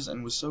DoorDashes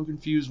and was so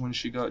confused when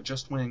she got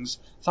Just Wings.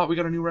 Thought we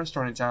got a new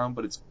restaurant in town,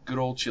 but it's good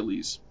old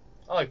Chili's.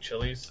 I like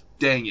Chili's.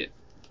 Dang it.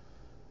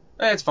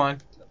 It's fine.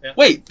 Yeah.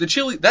 Wait, the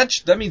Chili,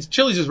 that means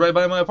Chili's is right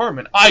by my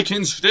apartment. I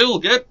can still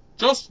get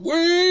Just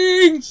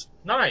Wings!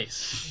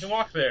 Nice. You can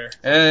walk there.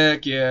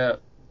 Heck yeah.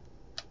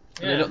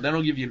 Yeah. They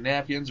don't give you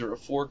napkins or a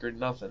fork or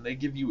nothing. They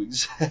give you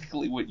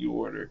exactly what you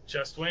order.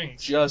 Just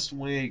Wings. Just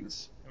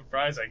Wings. And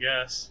fries, I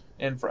guess.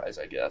 And fries,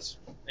 I guess.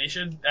 They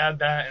should add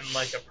that in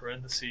like a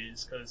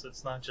parentheses, because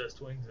it's not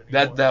just wings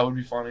anymore. That would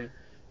be funny.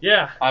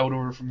 Yeah. I would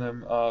order from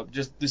them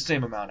just the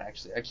same amount,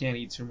 actually. I can't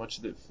eat too much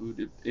of the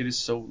food. It is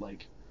so,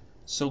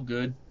 so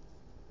good.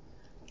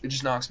 It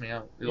just knocks me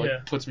out.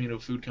 It puts me into a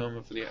food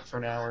coma for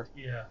an hour.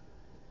 Yeah.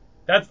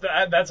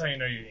 That's how you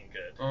know you're eating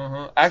good.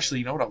 Uh-huh. Actually,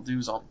 you know what I'll do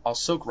is I'll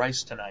soak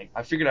rice tonight.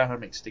 I figured out how to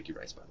make sticky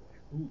rice, by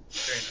the way. Ooh,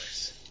 very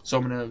nice.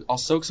 So I'll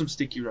soak some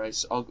sticky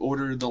rice. I'll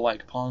order the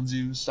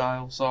ponzu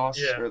style sauce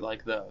or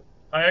the.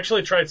 I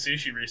actually tried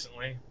sushi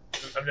recently.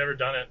 I've never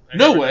done it.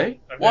 No way.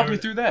 Walk me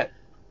through that.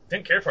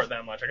 Didn't care for it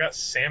that much. I got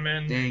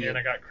salmon Dang and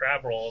I got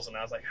crab rolls, and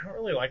I was like, I don't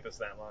really like this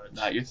that much.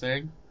 Not your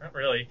thing? Not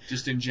really.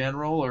 Just in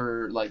general,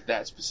 or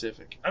that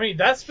specific? I mean,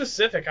 that's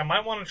specific. I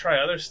might want to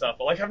try other stuff,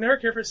 but I've never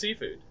cared for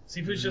seafood.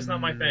 Seafood's just not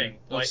my thing.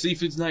 Well, if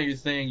seafood's not your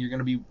thing, you're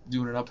gonna be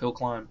doing an uphill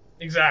climb.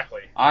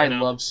 Exactly. I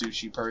love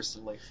sushi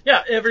personally.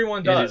 Yeah,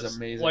 everyone does. It is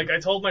amazing. I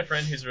told my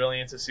friend who's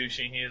really into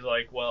sushi, and he's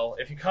like, well,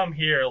 if you come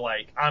here,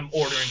 I'm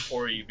ordering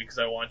for you because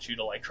I want you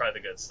to try the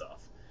good stuff.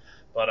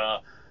 But I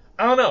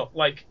don't know,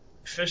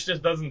 fish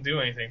just doesn't do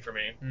anything for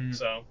me.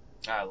 So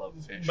I love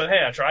fish. But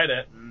hey, I tried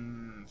it.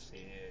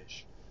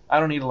 Fish. I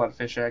don't eat a lot of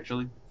fish,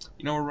 actually.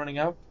 You know we're running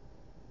out?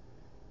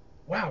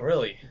 Wow,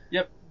 really?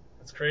 Yep.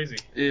 That's crazy.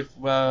 There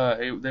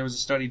was a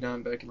study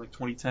done back in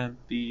 2010.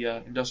 The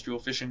industrial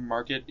fishing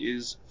market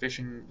is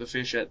fishing the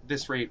fish at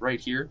this rate right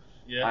here.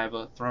 Yeah. I've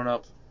thrown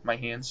up my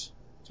hands.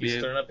 He's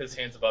thrown up his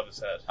hands above his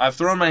head. I've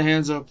thrown my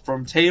hands up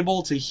from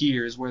table to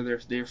here is where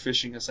they're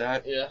fishing us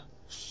at. Yeah.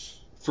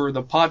 For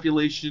the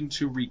population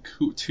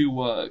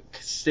to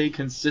stay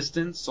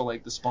consistent, so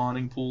the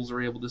spawning pools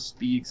are able to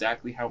be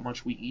exactly how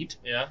much we eat.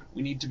 Yeah.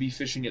 We need to be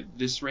fishing at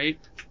this rate.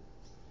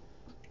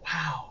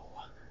 Wow.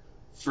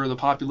 For the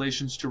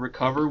populations to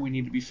recover, we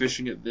need to be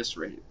fishing at this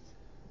rate.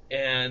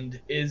 And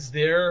is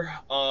there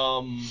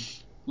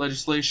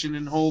legislation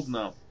in hold?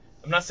 No.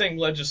 I'm not saying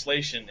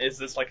legislation. Is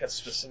this a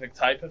specific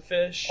type of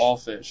fish? All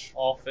fish.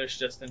 All fish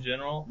just in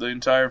general? The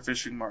entire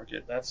fishing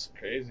market. That's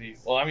crazy.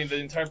 Well, I mean, the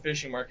entire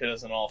fishing market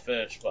isn't all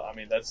fish, but I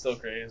mean, that's still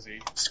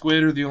crazy.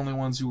 Squid are the only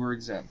ones who are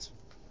exempt.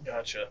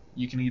 Gotcha.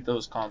 You can eat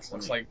those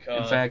constantly. Looks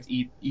in fact,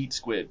 eat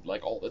squid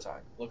all the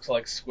time. Looks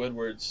like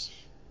Squidward's.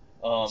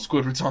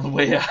 Squidward's on the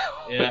way out.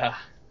 Yeah.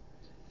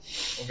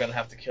 We're gonna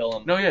have to kill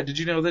him. No, yeah. Did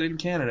you know that in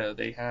Canada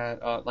they had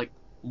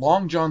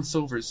Long John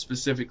Silver's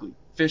specifically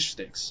fish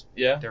sticks?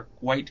 Yeah. They're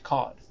white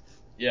cod.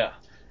 Yeah.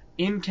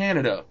 In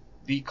Canada,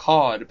 the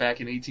cod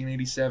back in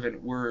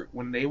 1887 were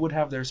when they would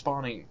have their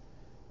spawning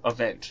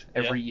event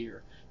every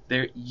year.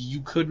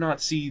 You could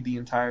not see the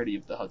entirety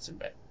of the Hudson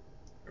Bay.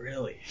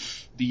 Really?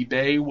 The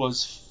bay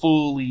was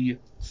fully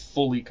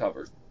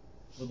covered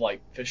with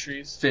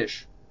fisheries.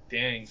 Fish.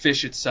 Dang.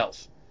 Fish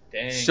itself.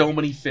 Dang. So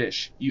many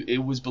fish.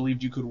 It was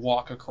believed you could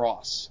walk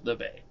across the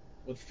bay.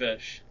 With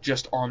fish.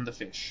 Just on the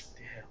fish.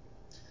 Damn.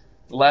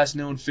 The last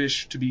known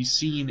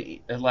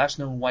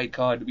white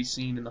cod to be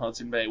seen in the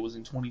Hudson Bay was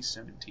in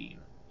 2017.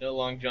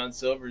 Long John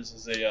Silver's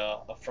is a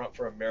front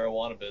for a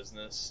marijuana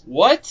business.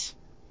 What?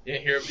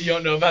 You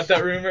don't know about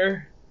that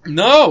rumor?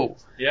 No.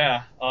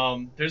 Yeah.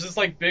 There's this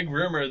like big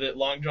rumor that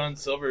Long John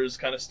Silver's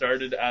kind of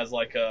started as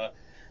like a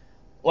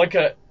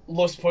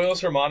Los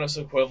Pollos Hermanos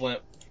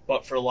equivalent,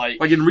 but for like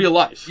in real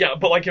life. Yeah,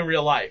 but like in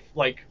real life,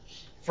 like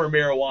for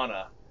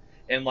marijuana,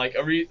 and like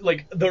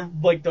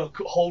the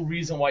whole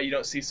reason why you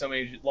don't see so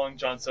many Long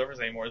John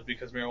Silver's anymore is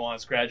because marijuana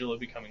is gradually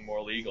becoming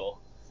more legal.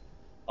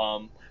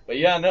 But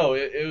yeah, no,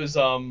 it was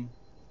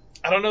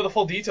I don't know the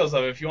full details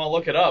of it. If you want to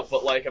look it up,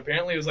 but like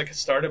apparently it was like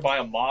started by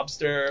a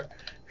mobster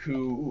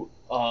who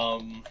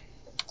what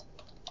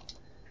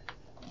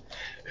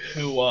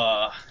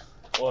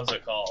was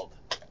it called?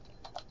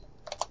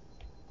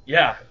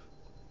 Yeah,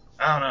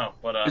 I don't know,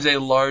 but Is a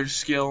large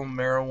scale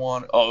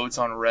marijuana. Oh, it's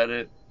on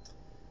Reddit.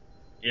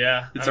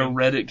 Yeah, it's a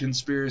Reddit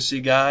conspiracy,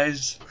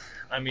 guys.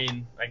 I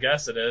mean, I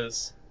guess it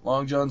is.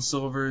 Long John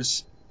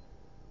Silver's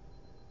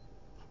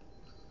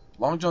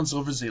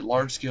is a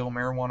large scale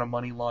marijuana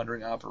money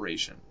laundering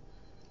operation.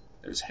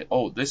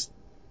 The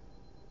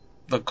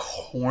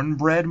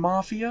Cornbread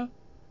Mafia?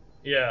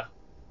 Yeah.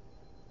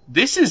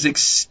 This is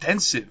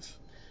extensive.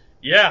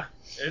 Yeah,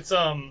 it's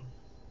a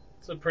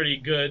pretty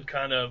good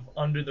kind of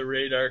under the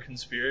radar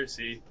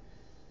conspiracy.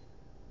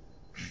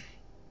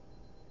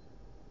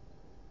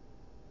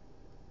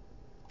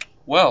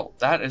 Well,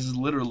 that has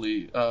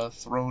literally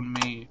thrown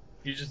me.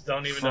 You just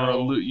don't even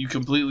know. You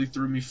completely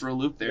threw me for a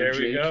loop there, Jake.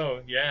 There we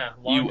go. Yeah,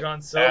 Long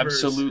John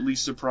Silver's. Absolutely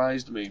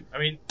surprised me. I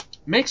mean,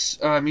 I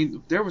saw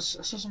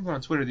something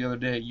on Twitter the other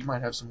day. You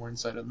might have some more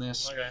insight on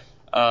this. Okay.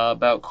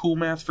 About Cool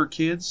Math for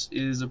Kids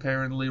is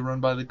apparently run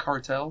by the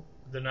cartel.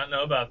 Did not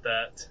know about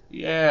that.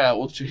 Yeah,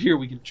 well, here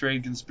we can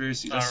trade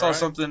conspiracies. I saw right.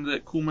 something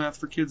that Cool Math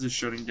for Kids is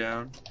shutting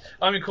down.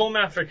 I mean, Cool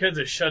Math for Kids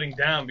is shutting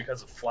down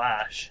because of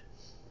Flash.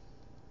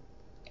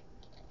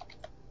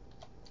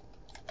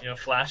 You know,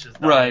 Flash is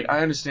dying. Right, I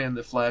understand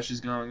that Flash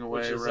is going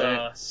away, which is,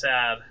 right?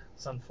 sad.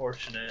 It's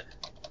unfortunate.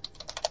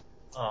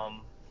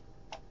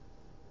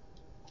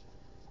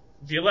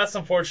 Be less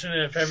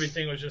unfortunate if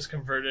everything was just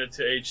converted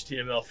to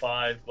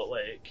HTML5, but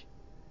like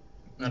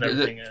not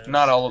everything is.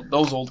 Not all of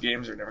those old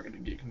games are never going to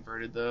get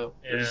converted though.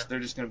 Yeah. They're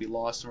just going to be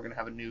lost, and we're going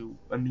to have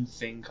a new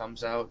thing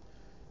comes out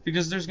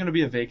because there's going to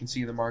be a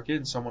vacancy in the market,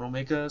 and someone will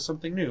make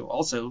something new.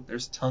 Also,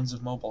 there's tons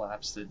of mobile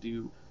apps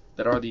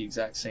that are the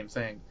exact same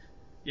thing.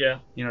 Yeah.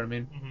 You know what I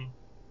mean? Mm-hmm.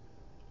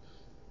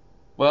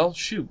 Well,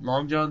 shoot,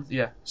 Long John.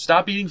 Yeah,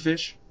 stop eating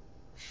fish.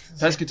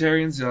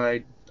 Pescatarians,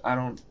 I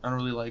don't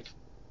really like.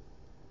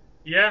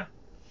 Yeah.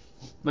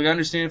 Like, I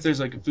understand if there's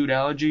like a food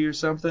allergy or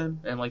something,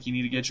 and like you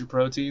need to get your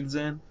proteins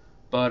in,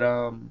 but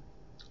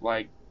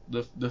like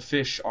the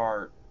fish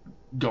are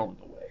going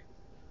away.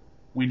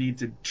 We need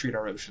to treat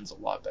our oceans a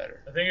lot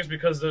better. I think it's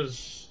because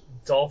those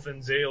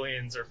dolphins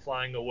aliens are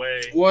flying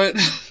away. What?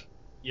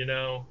 You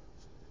know.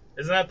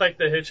 Isn't that like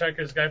the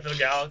Hitchhiker's Guide to the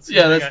Galaxy?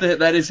 Yeah,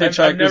 that is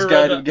Hitchhiker's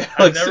Guide to the Galaxy.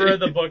 I've never read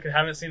the book and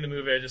haven't seen the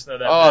movie. I just know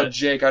that. Oh,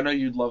 Jake, I know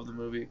you'd love the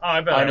movie. Oh, I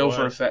bet I know would.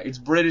 for a fact. It's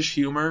British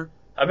humor.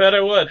 I bet I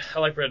would. I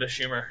like British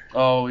humor.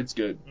 Oh, it's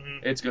good.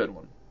 Mm-hmm. It's a good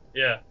one.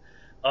 Yeah.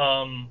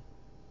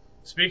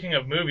 Speaking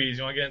of movies,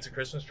 you want to get into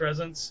Christmas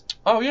presents?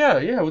 Oh,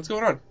 yeah. What's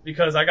going on?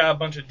 Because I got a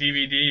bunch of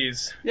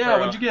DVDs. Yeah,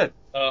 what'd you get?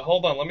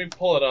 Hold on, let me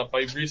pull it up.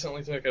 I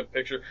recently took a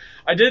picture.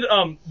 I did,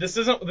 this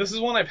is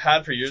one I've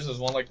had for years. It was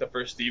one of like the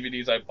first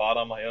DVDs I bought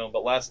on my own.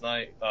 But last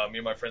night, me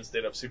and my friends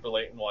stayed up super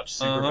late and watched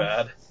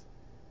Superbad.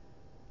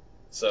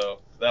 So,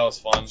 that was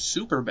fun.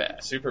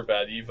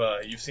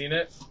 Superbad. You've seen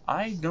it?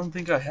 I don't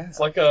think I have. It's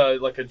like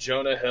a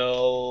Jonah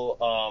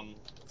Hill,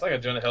 it's like a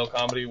Jonah Hill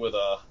comedy with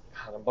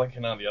God, I'm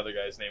blanking on the other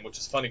guy's name, which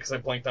is funny because I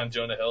blanked on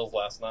Jonah Hill's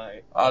last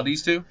night.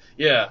 These two?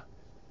 Yeah.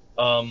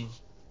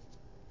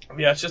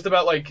 Yeah, it's just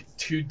about like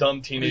two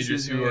dumb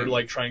teenagers who are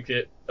like trying to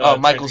get.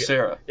 Michael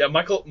Cera. Yeah,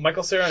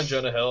 Michael Cera and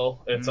Jonah Hill.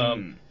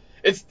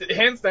 It's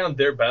hands down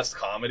their best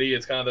comedy.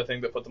 It's kind of the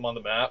thing that put them on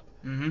the map.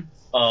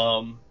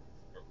 Mm-hmm.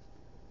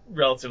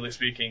 Relatively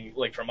speaking,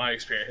 like from my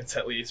experience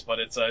at least, but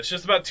it's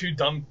just about two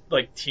dumb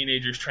like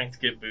teenagers trying to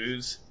get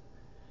booze.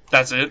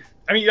 That's it.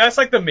 I mean, that's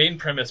like the main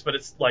premise, but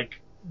it's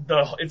like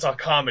it's a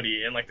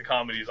comedy, and like the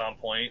comedy's on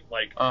point.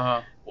 Like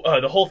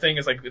the whole thing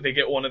is like they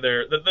get one of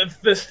their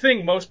this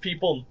thing most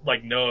people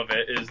like know of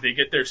it is they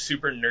get their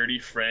super nerdy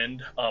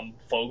friend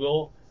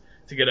Fogel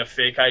to get a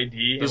fake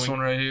ID. This one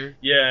right here.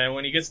 Yeah, and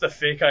when he gets the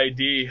fake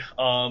ID,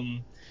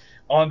 on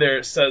there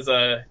it says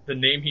the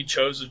name he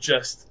chose was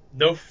just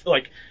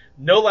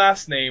no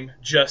last name,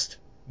 just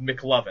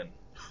McLovin,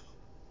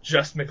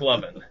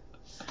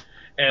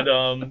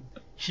 and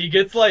he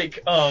gets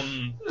like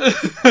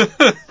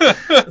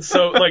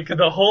so like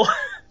the whole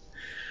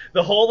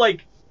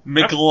like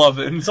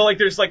McLovin. So like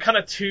there's like kind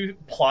of two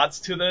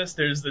plots to this.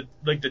 There's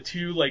the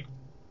two like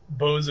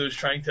bozos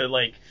trying to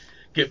like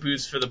get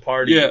booze for the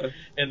party. Yeah.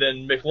 And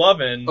then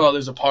McLovin. Oh,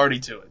 there's a party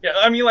to it. Yeah,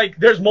 I mean, like,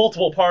 there's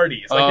multiple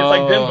parties. Like, it's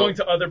like them Oh. going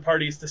to other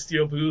parties to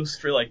steal booze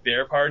for, like,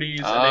 their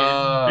parties.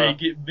 And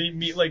they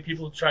meet, like,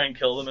 people to try and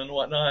kill them and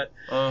whatnot.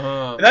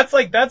 Uh-huh.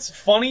 And that's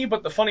funny,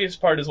 but the funniest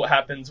part is what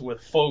happens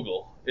with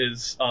Fogel.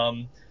 Is,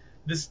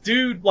 this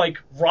dude, like,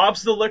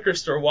 robs the liquor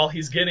store while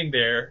he's getting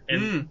there,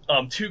 and,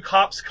 two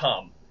cops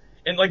come.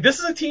 And, like, this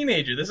is a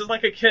teenager. This is,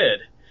 like, a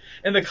kid.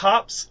 And the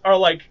cops are,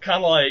 like,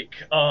 kind of like,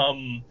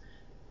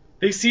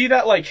 they see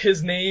that, like,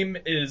 his name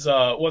is,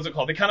 what's it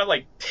called? They kind of,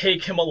 like,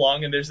 take him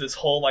along, and there's this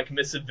whole, like,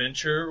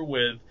 misadventure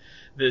with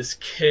this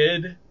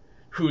kid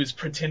who's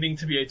pretending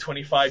to be a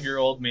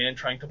 25-year-old man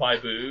trying to buy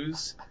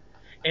booze.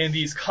 And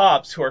these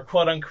cops who are,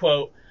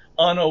 quote-unquote,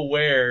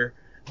 unaware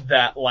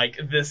that, like,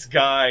 this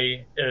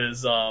guy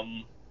is,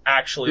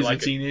 actually, He's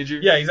like... a teenager?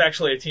 Yeah, he's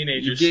actually a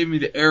teenager. You gave me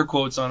the air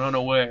quotes on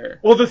unaware.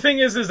 Well, the thing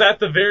is at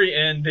the very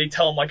end, they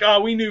tell him, like,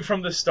 we knew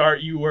from the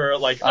start you were,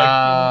 like,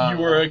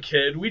 you were a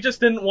kid. We just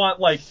didn't want,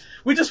 like,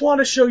 we just want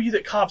to show you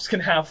that cops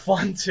can have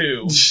fun,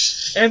 too.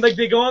 And, like,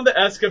 they go on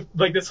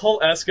this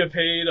whole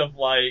escapade of,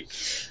 like,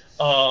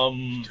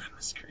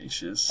 Goodness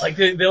gracious. like,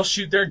 they'll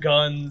shoot their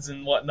guns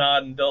and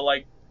whatnot, and they'll,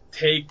 like,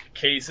 take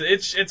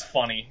cases. It's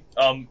funny.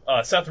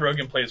 Seth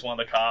Rogen plays one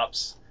of the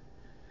cops.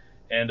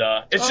 And,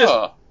 it's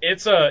just,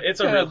 it's a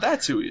real...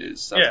 That's who he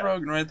is. Seth Yeah.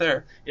 Rogen right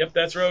there. Yep,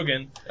 that's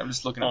Rogen. I'm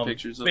just looking at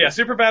pictures of But yeah, it.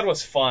 Superbad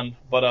was fun,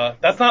 but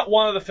that's not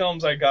one of the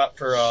films I got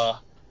for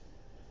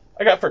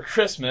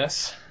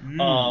Christmas.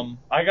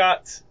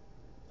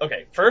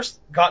 First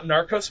got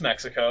Narcos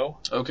Mexico.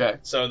 Okay.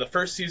 So the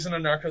first season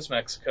of Narcos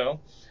Mexico.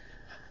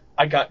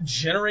 I got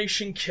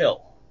Generation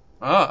Kill.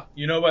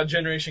 You know about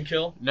Generation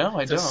Kill? No, I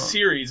don't. It's a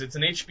series. It's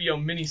an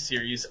HBO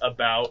miniseries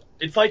about.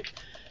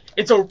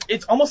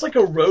 It's almost like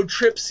a road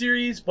trip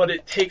series, but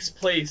it takes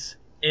place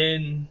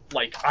in,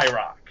 like,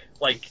 Iraq.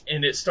 Like,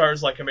 and it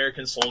stars, like,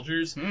 American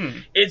soldiers.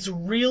 It's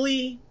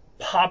really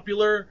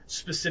popular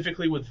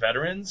specifically with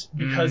veterans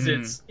because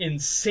it's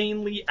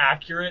insanely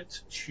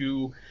accurate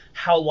to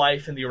how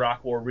life in the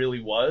Iraq War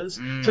really was,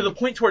 to the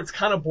point where it's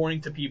kind of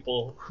boring to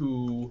people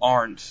who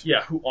aren't.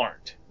 Yeah, who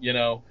aren't, you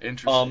know.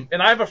 Interesting.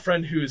 And I have a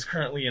friend who is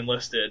currently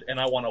enlisted,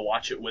 and I want to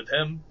watch it with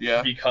him.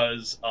 Yeah.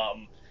 Because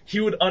he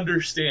would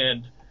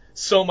understand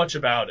so much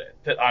about it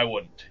that I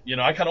wouldn't. You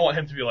know, I kind of want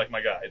him to be like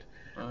my guide.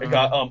 I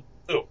got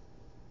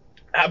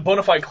at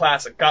Bonafide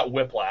Classic got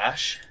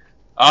Whiplash.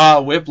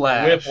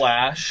 Whiplash.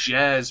 Whiplash.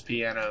 Jazz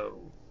piano.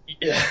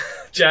 Yeah,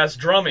 jazz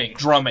drumming.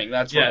 Drumming,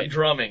 that's right. Yeah,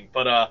 drumming.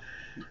 But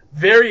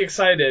very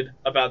excited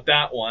about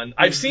that one.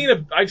 I've seen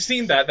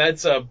that.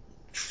 That's a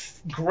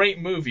great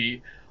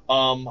movie.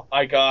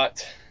 I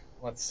got,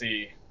 let's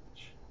see,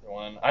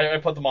 one. I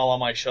put them all on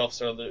my shelf,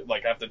 so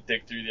like I have to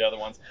dig through the other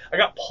ones. I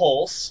got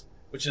Pulse,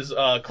 which is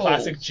a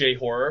classic J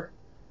horror.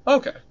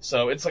 Okay.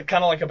 So it's like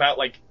kind of like about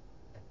like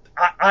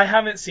I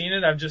haven't seen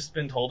it. I've just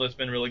been told it's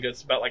been really good.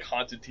 It's about like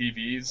haunted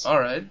TVs. All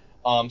right.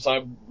 So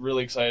I'm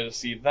really excited to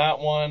see that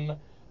one.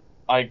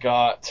 I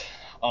got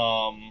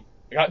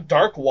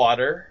Dark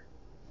Water,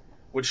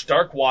 which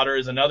Dark Water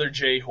is another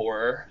J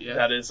horror. Yeah.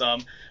 That is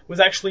was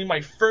actually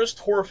my first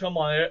horror film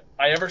I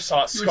ever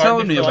saw. It You were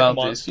telling me for about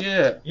like a month. this.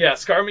 Yeah. Yeah, it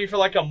scarred me for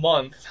like a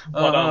month.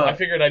 But I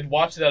figured I'd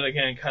watch that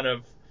again and kind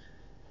of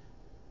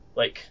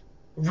like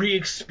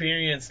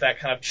re-experience that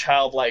kind of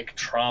childlike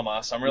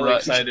trauma. So I'm really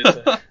excited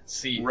to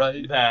see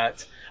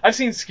that. I've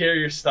seen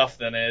scarier stuff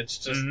than it. It's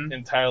just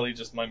entirely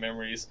just my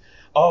memories.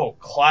 Oh,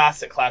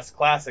 classic.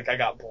 I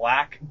got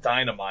Black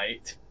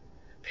Dynamite,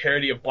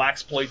 parody of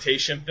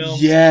blaxploitation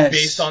films. Yes.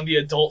 Based on the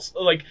Adult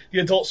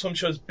Swim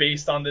show is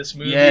based on this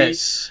movie.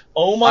 Yes.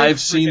 Oh my!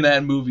 I've seen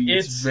that movie.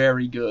 It's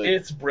very good.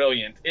 It's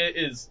brilliant. It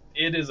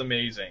is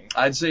amazing.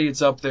 I'd say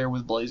it's up there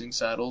with Blazing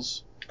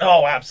Saddles.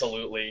 Oh,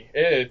 absolutely.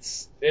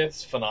 It's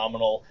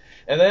phenomenal.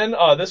 And then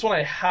this one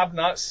I have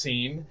not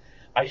seen.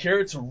 I hear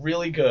it's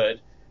really good.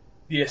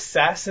 The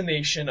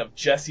Assassination of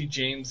Jesse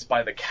James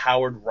by the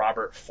Coward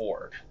Robert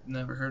Ford.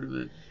 Never heard of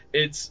it.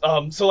 It's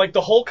so like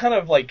the whole kind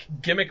of like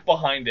gimmick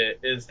behind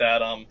it is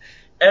that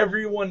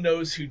everyone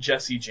knows who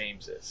Jesse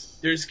James is.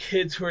 There's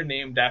kids who are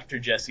named after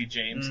Jesse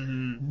James.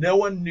 No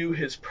one knew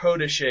his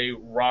protege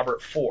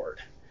Robert Ford.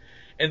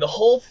 And the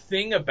whole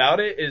thing about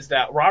it is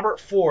that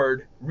Robert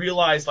Ford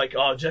realized, like,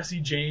 oh,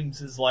 Jesse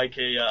James is like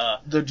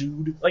the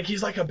dude. Like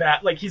he's like a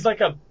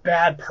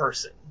bad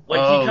person. Like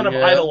he kind of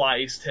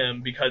idolized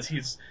him because he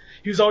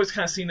was always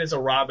kind of seen as a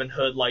Robin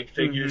Hood like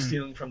figure,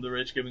 stealing from the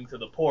rich, giving to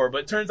the poor.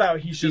 But it turns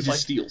out he just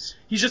steals.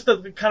 He's just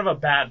kind of a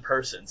bad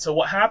person. So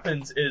what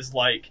happens is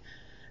like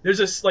there's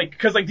this like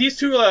because like these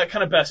two are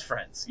kind of best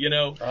friends, you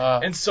know.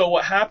 And so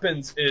what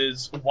happens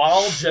is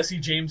while Jesse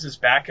James's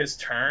back is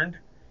turned,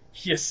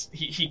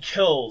 he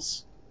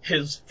kills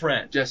his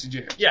friend Jesse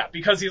James. Yeah,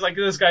 because he's like,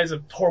 this guy's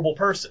a horrible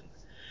person.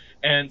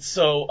 And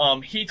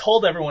so he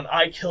told everyone,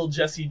 I killed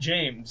Jesse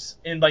James,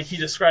 and like he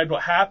described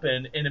what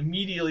happened, and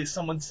immediately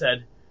someone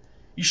said,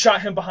 you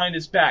shot him behind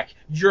his back,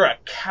 you're a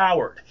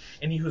coward,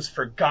 and he was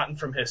forgotten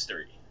from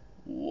history.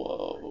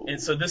 Whoa. And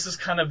so this is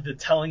kind of the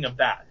telling of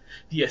that,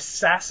 the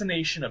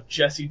assassination of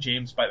Jesse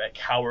James by that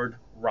coward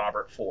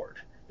Robert Ford.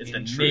 Is the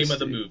name of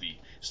the movie.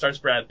 Stars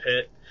Brad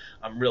Pitt.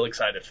 I'm real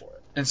excited for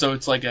it. And so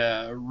it's like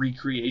a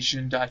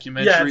recreation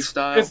documentary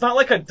style? It's not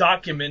like a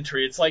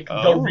documentary. It's like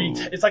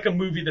it's like a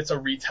movie that's a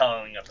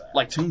retelling of that.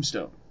 Like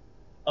Tombstone.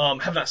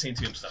 Have not seen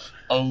Tombstone.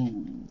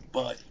 Oh,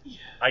 buddy.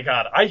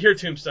 I hear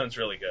Tombstone's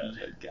really good.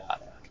 You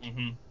gotta.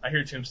 I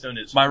hear Tombstone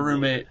is. My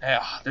roommate.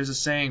 There's a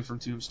saying from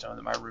Tombstone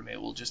that my roommate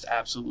will just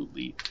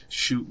absolutely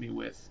shoot me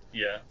with.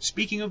 Yeah.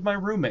 Speaking of my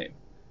roommate,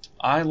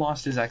 I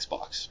lost his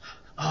Xbox.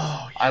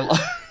 Oh.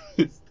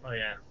 Yeah. Oh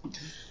yeah.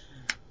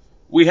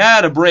 We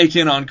had a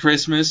break-in on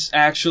Christmas,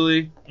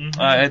 actually,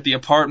 at the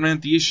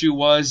apartment. The issue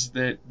was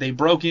that they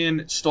broke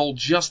in, stole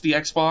just the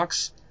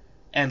Xbox,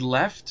 and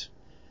left.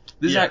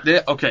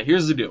 Okay,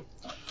 here's the deal.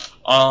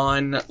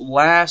 On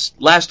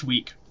last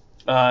week,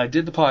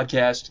 did the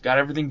podcast, got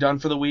everything done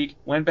for the week,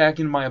 went back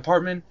into my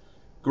apartment,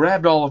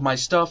 grabbed all of my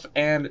stuff,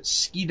 and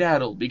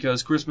skedaddled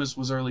because Christmas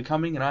was early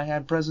coming and I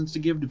had presents to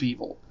give to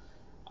people.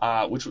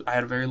 Which I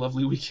had a very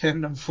lovely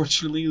weekend,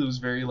 unfortunately. It was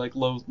very,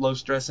 low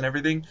stress and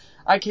everything.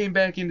 I came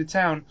back into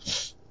town.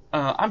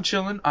 I'm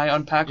chilling. I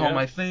unpack all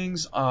my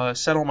things,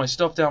 set all my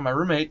stuff down. My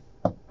roommate,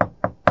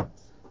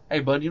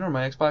 hey, bud, you know where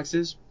my Xbox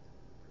is?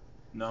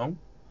 No.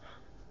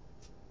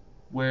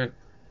 Where?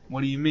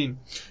 What do you mean?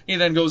 He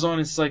then goes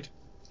on, it's like,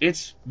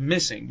 it's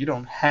missing. You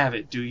don't have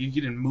it, do you?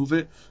 You didn't move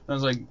it? And I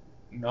was like,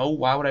 no,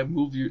 why would I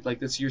move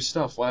that's your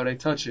stuff. Why would I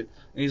touch it?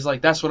 And he's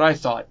like, that's what I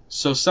thought.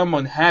 So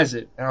someone has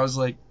it. And I was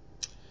like,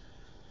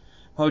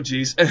 oh,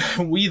 geez.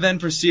 We then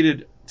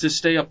proceeded to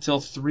stay up till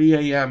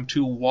 3 a.m.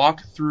 to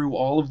walk through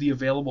all of the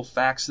available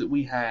facts that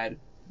we had.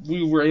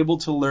 We were able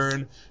to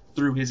learn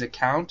through his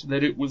account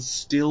that it was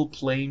still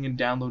playing and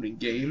downloading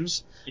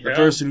games. Yeah. The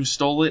person who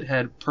stole it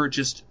had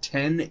purchased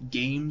 10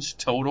 games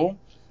total,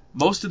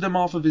 most of them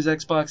off of his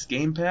Xbox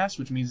Game Pass,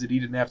 which means that he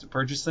didn't have to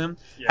purchase them.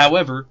 Yeah.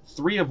 However,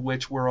 three of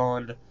which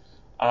were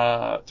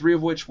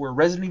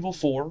Resident Evil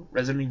 4,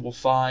 Resident Evil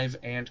 5,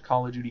 and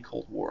Call of Duty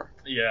Cold War.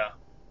 Yeah.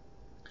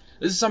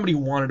 This is somebody who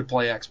wanted to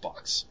play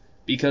Xbox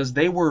because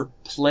they were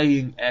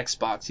playing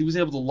Xbox. He was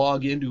able to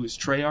log into his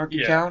Treyarch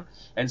account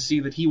and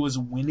see that he was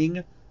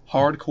winning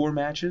hardcore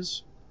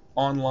matches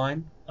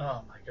online.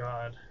 Oh my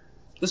god.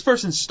 This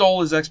person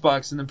stole his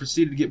Xbox and then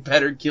proceeded to get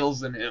better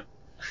kills than him.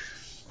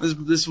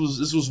 This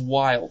was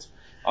wild.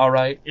 All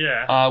right.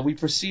 Yeah. We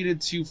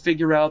proceeded to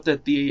figure out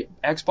that the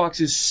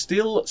Xbox is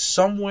still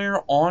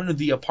somewhere on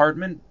the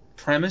apartment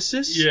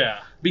premises. Yeah.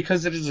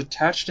 Because it is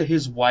attached to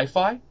his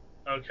Wi-Fi.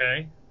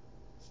 Okay.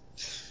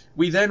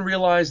 We then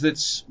realized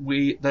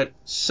that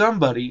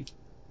somebody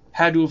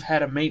had to have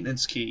had a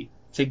maintenance key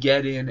to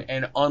get in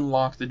and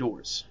unlock the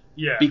doors.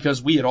 Yeah.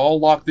 Because we had all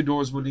locked the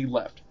doors when he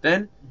left.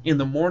 Then, in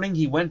the morning,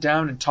 he went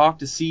down and talked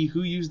to see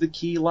who used the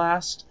key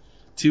last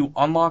to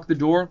unlock the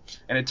door.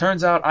 And it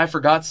turns out I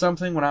forgot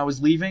something when I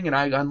was leaving, and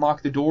I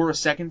unlocked the door a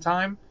second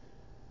time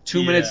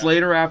 2 minutes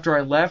later after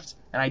I left,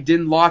 and I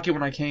didn't lock it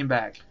when I came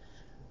back.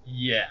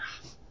 Yeah.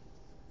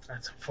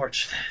 That's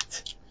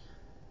unfortunate.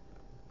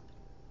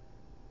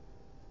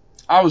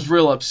 I was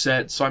real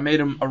upset, so I made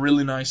him a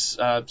really nice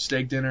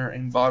steak dinner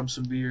and bought him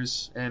some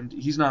beers, and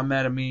he's not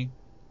mad at me.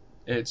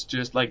 It's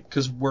just,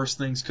 because worse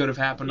things could have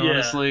happened,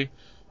 honestly.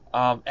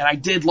 And I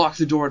did lock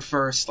the door at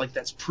first,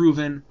 that's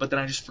proven, but then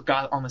I just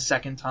forgot on the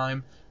second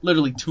time,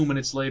 literally 2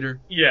 minutes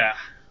later. Yeah.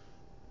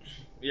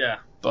 Yeah.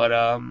 But,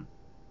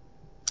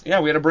 we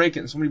had a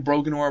break-in. Somebody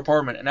broke into our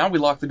apartment, and now we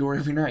lock the door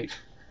every night.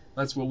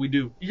 That's what we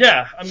do.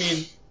 Yeah, I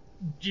mean,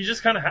 you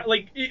just kind of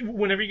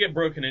whenever you get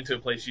broken into a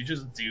place, you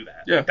just do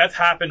that. Yeah. That's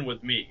happened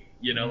with me.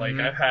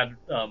 I've had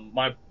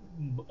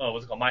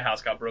my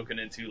house got broken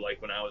into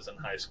when I was in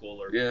high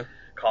school or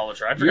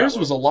college. Or I forgot. Yours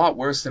was a lot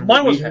worse than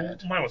what we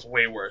had. Mine was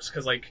way worse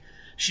because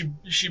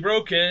she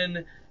broke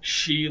in,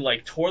 she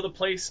tore the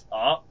place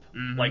up,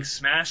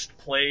 smashed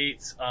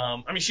plates.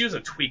 I mean, she was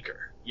a tweaker.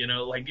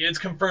 It's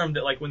confirmed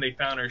that when they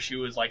found her, she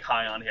was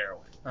high on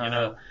heroin. You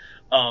know.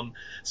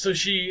 So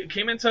she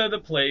came into the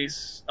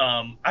place.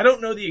 I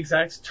don't know the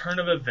exact turn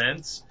of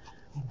events,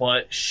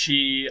 but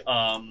she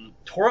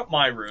tore up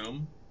my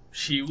room.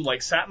 She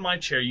sat in my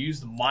chair,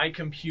 used my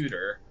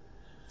computer,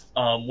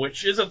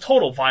 which is a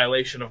total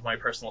violation of my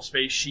personal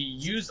space. She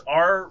used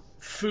our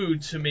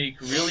food to make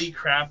really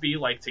crappy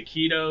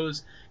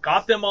taquitos,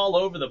 got them all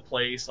over the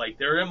place.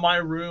 They're in my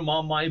room,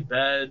 on my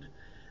bed,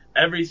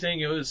 everything.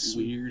 It was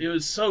weird. It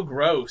was so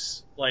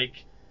gross.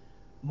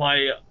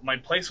 My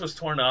place was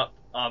torn up.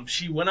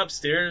 She went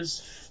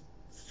upstairs,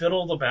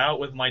 fiddled about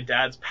with my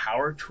dad's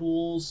power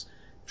tools,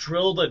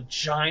 drilled a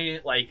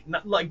giant,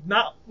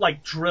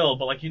 not drill,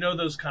 but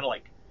those kind of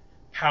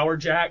power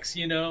jacks,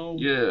 Yeah.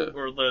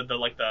 Or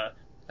the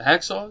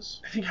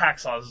hacksaws? I think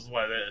hacksaws is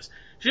what it is.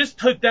 She just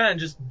took that and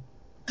just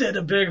did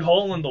a big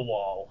hole in the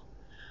wall.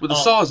 With a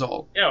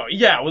sawzall?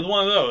 Yeah, with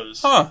one of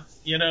those. Huh.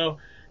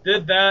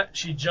 Did that.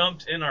 She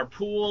jumped in our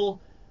pool.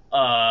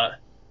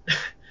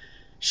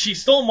 She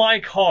stole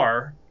my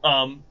car.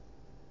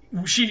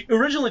 She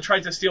originally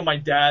tried to steal my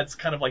dad's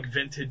kind of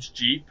vintage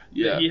Jeep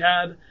that he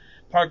had,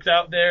 parked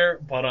out there,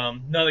 but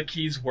none of the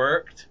keys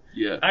worked.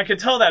 Yeah. I could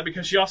tell that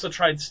because she also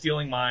tried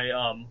stealing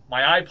my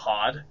my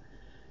iPod.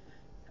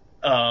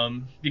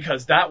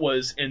 Because that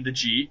was in the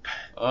Jeep.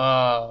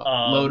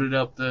 Loaded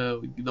up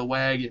the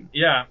wagon.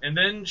 Yeah, and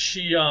then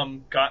she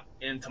got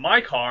into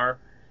my car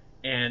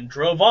and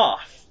drove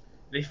off.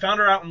 They found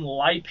her out in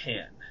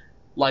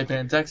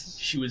Lipan, Texas.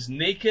 She was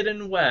naked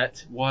and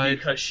wet. What?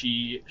 Because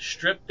she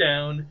stripped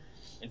down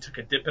and took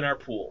a dip in our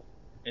pool,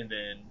 and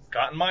then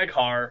got in my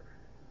car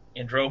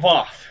and drove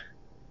off.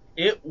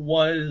 It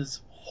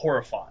was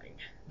horrifying.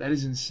 That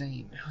is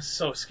insane. It was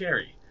so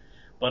scary.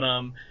 But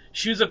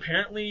she was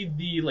apparently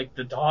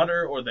the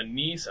daughter or the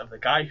niece of the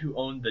guy who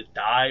owned the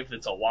dive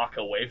that's a walk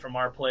away from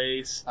our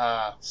place.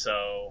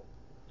 So,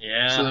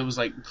 yeah. So it was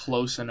like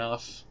close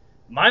enough.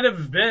 Might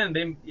have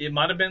been. It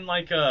might have been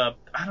like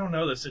I don't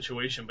know the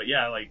situation, but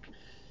yeah, like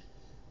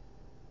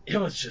it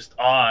was just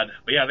odd.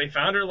 But yeah, they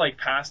found her like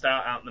passed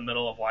out in the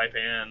middle of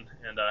Lipan,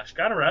 and she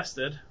got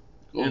arrested.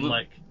 Well, and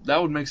like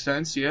that would make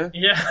sense, yeah.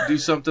 Yeah. Do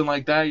something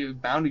like that, you're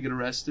bound to get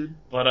arrested.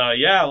 But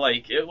yeah,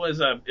 like it was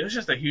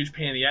just a huge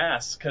pain in the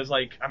ass because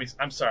like I mean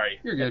I'm sorry.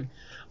 You're good.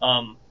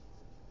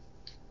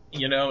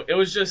 You know, it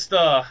was just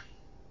yeah,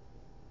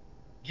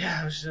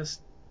 it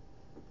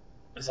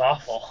was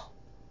awful.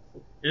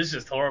 It was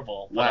just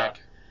horrible. Whack.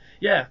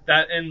 Yeah,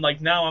 that and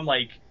like now I'm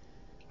like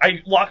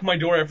I lock my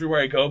door everywhere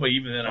I go, but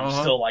even then I'm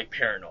still like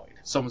paranoid.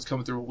 Someone's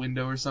coming through a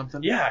window or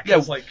something. Yeah,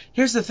 cause like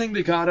here's the thing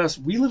that got us.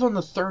 We live on the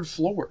 3rd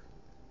floor.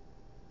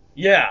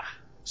 Yeah.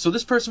 So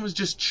this person was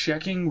just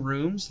checking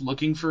rooms,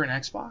 looking for an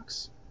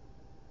Xbox.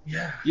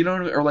 Yeah. You know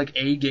what I mean? Or like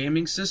a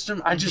gaming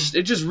system. It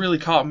just really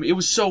caught me. It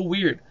was so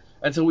weird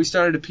until we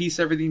started to piece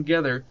everything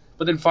together.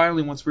 But then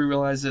finally, once we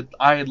realized that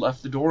I had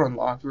left the door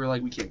unlocked, we were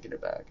like, we can't get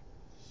it back.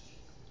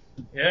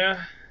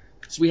 Yeah.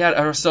 So we had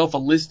ourselves a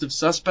list of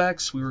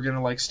suspects. We were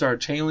gonna like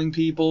start tailing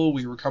people.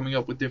 We were coming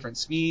up with different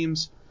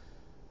schemes.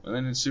 And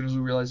then as soon as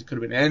we realized it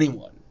could have been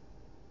anyone,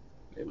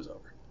 it was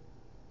over.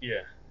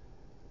 Yeah.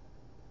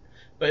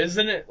 But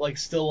isn't it like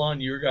still on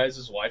your guys'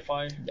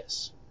 Wi-Fi?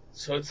 Yes.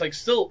 So it's like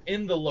still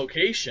in the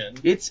location.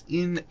 It's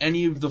in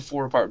any of the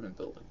 4 apartment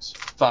buildings.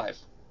 5.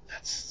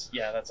 That's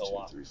a 2,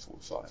 lot. 3, 4,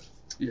 5.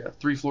 Yeah,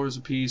 3 floors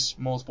apiece,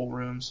 multiple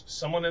rooms.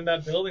 Someone in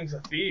that building's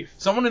a thief.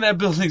 Someone in that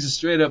building's a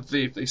straight up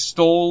thief. They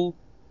stole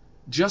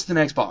just an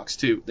Xbox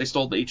too. They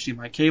stole the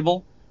HDMI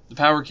cable, the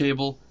power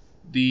cable,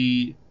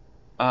 the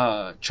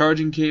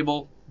charging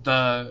cable,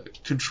 the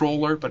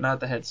controller, but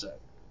not the headset.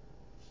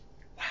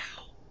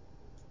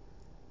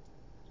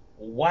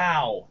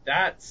 Wow,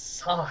 that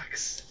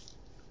sucks.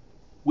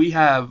 We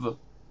have,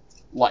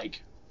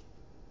 like,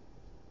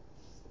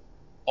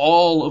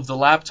 all of the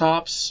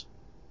laptops,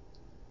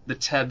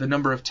 the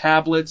number of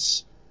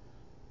tablets,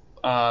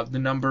 the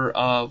number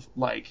of,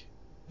 like,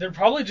 they're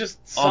probably just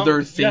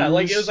other things. Yeah,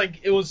 like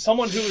it was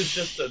someone who was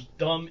just a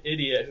dumb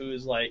idiot who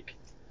was like,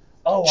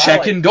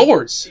 checking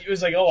doors. He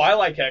was like, oh, I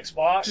like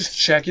Xbox. Just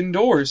checking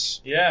doors.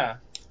 Yeah.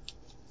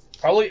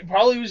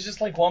 Probably was just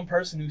like one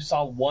person who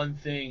saw one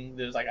thing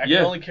that was like, I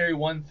can only carry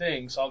one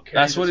thing, so I'll carry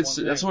That's what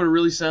it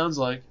really sounds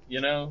like.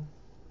 You know?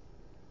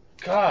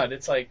 God,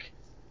 it's like.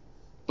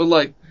 But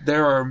like,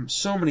 there are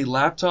so many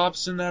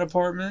laptops in that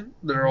apartment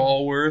that are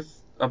all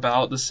worth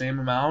about the same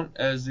amount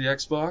as the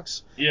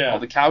Xbox. Yeah. All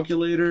the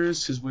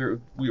calculators, because we're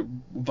a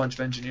bunch of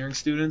engineering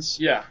students.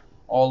 Yeah.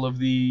 All of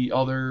the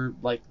other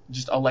like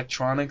just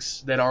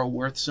electronics that are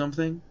worth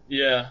something.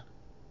 Yeah.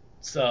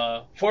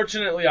 So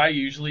fortunately, I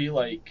usually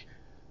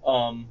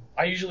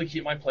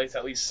keep my place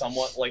at least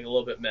somewhat like a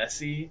little bit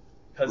messy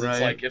because it's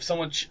like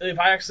if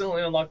I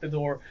accidentally unlock the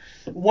door.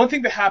 One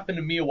thing that happened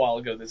to me a while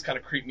ago that's kind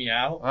of creeped me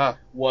out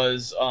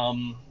was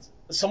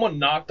someone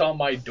knocked on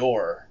my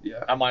door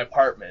at my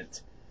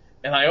apartment.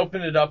 And I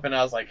opened it up and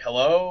I was like,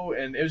 hello?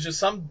 And it was just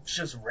some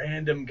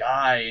random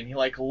guy. And he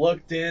like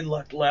looked in,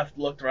 looked left,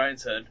 looked right and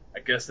said,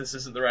 I guess this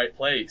isn't the right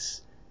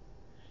place.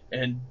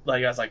 And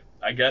like I was like,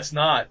 I guess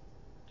not.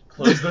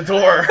 Close the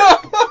door.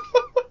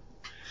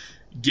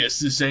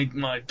 Guess this ain't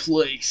my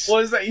place. Well,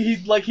 is that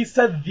he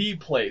said the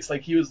place.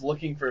 Like he was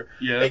looking for.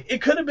 Yeah.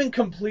 It could have been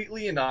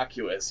completely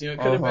innocuous. You know, it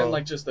could have been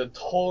like just a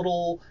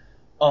total,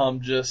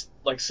 just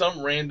like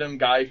some random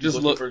guy who's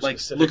looking for a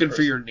specific person.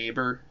 For your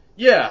neighbor.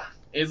 Yeah.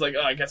 It's like,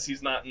 oh, I guess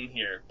he's not in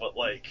here, but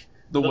like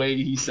the way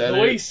he said the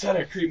way he said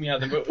it creeped me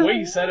out. The way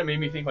he said it made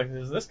me think like,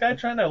 is this guy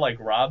trying to like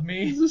rob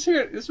me? Is this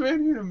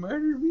man here to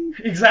murder me?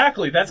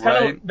 Exactly. That's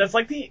kind of that's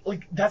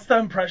that's the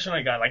impression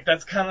I got. Like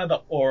that's kind of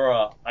the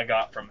aura I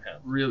got from him.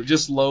 Really,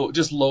 just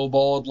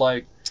lowballed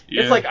like.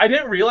 Yeah. It's like I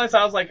didn't realize.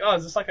 I was like, oh,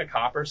 is this like a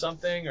cop or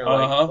something,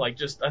 or like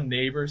just a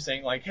neighbor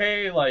saying like,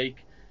 hey, like,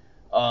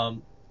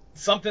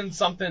 something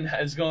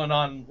is going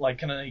on. Like,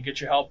 can I get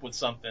your help with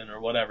something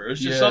or whatever? It was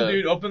just some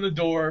dude opened the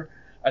door.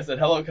 I said,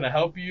 hello, can I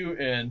help you?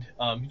 And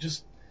he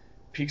just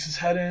peeks his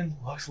head in,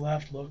 looks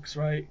left, looks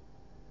right.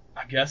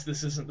 I guess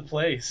this isn't the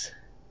place.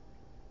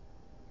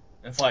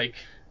 It's like,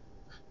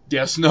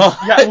 guess not.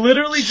 Yeah,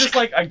 literally just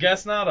like, I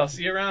guess not. I'll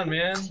see you around,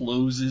 man.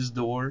 Closes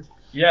door.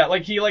 Yeah,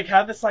 like he like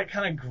had this like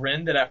kind of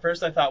grin that at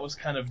first I thought was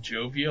kind of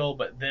jovial,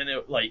 but then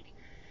it like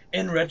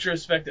in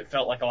retrospect, it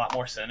felt like a lot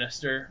more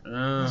sinister. It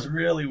was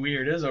really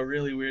weird. It was a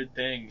really weird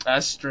thing.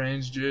 That's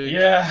strange, Jake.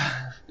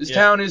 Yeah. This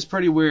town is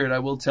pretty weird, I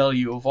will tell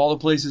you. Of all the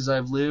places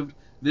I've lived,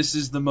 this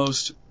is the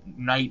most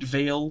Night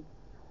Vale.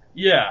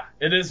 Yeah,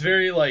 it is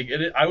very, like,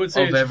 I would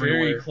say it's everywhere.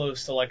 very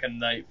close to, like, a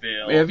Night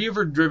Vale. Have you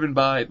ever driven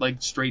by,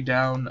 like, straight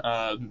down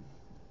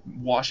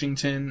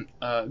Washington,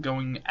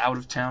 going out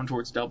of town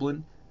towards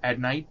Dublin at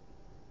night?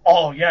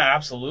 Oh, yeah,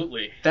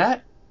 absolutely.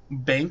 That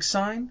bank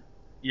sign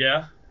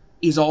Yeah.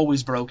 is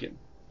always broken.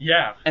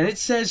 Yeah. And it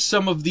says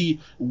some of the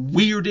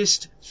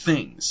weirdest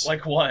things.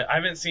 Like what? I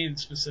haven't seen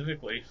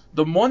specifically.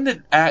 The one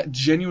that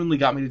genuinely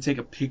got me to take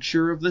a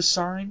picture of this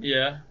sign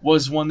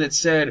was one that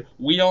said,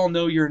 "We all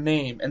know your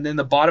name," and then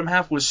the bottom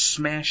half was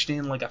smashed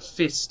in like a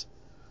fist.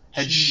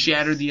 Had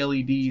shattered the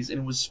LEDs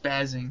and was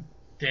spazzing.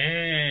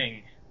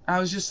 Dang. I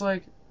was just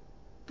like,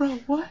 bro,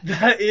 what?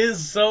 That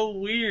is so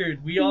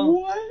weird. We all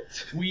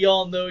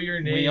know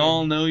your name. We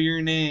all know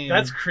your name.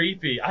 That's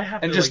creepy.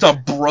 And just a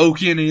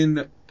broken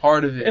in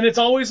part of it. And it's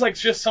always like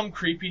just some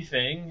creepy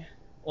thing.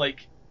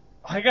 Like,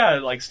 I gotta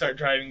like start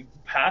driving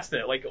past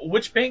it. Like,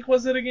 which bank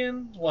was it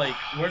again? Like,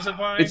 where's it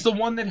by? It's the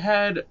one that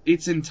had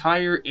its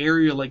entire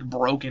area like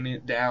broken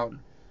it down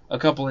a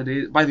couple of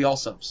days by the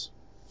Allsup's.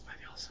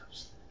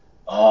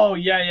 Oh,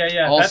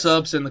 yeah.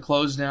 Allsup's and the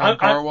closed down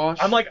car wash.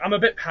 I'm a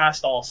bit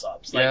past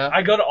Allsup's. Like, yeah.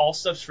 I go to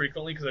Allsup's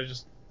frequently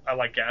because I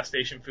like gas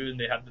station food and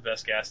they have the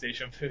best gas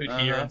station food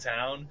here in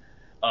town.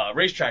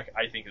 Racetrack,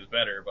 I think, is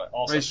better, but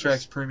Allsup's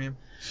Racetrack's premium.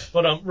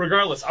 But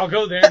regardless, I'll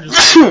go there and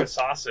just get a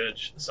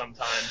sausage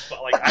sometimes.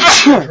 But like, I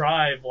have to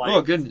drive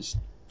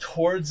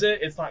towards it.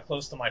 It's not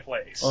close to my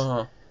place.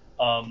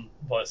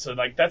 But so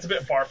like that's a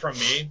bit far from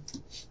me.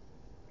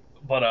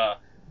 But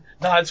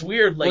no, it's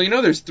weird. Like, well, you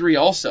know, there's 3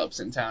 Allsup's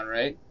in town,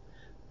 right?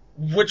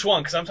 Which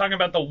one? Because I'm talking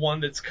about the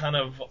one that's kind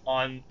of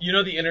on, you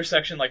know, the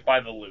intersection like by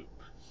the loop.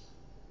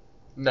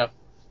 No.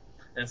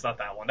 And it's not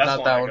that one. That's not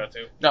the one I go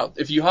to. No,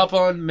 if you hop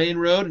on Main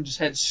Road and just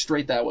head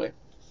straight that way.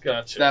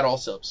 Gotcha. That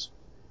Allsup's.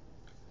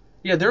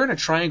 Yeah, they're in a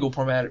triangle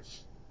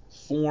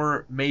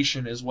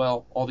formation as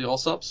well, all the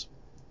Allsup's.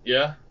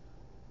 Yeah.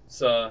 It's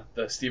the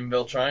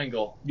Stephenville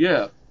Triangle.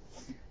 Yeah.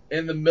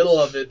 In the middle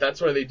of it,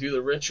 that's where they do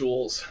the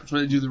rituals. That's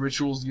where they do the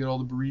rituals to get all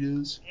the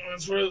burritos.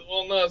 That's where,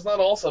 well, no, it's not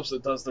Allsup's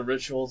that does the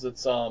rituals.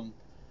 It's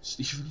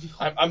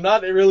Stephenville. I'm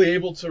not really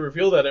able to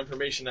reveal that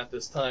information at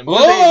this time.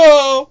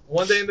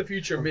 One day in the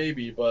future,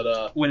 maybe,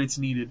 but when it's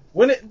needed.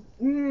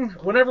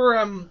 Whenever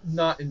I'm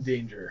not in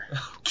danger.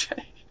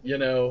 Okay. You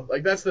know,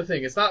 like that's the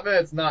thing. It's not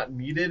that it's not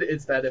needed.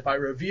 It's that if I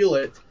reveal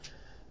it,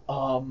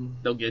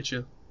 they'll get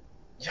you.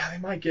 Yeah, they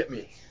might get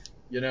me.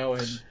 You know,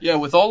 and yeah,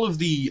 with all of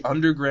the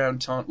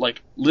underground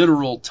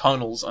literal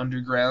tunnels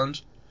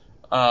underground,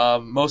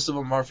 most of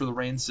them are for the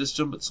rain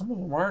system, but some of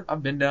them aren't.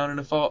 I've been down in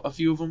a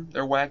few of them.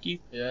 They're wacky.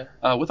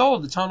 Yeah. With all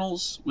of the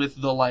tunnels, with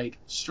the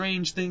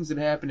strange things that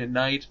happen at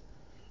night,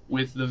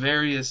 with the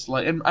various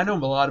and I know a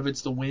lot of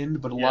it's the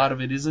wind, but a lot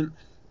of it isn't.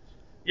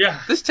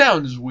 Yeah. This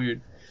town is weird.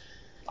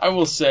 I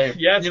will say.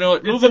 Yeah. You know,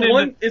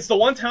 it's the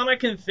one town I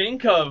can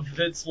think of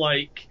that's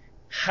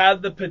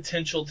had the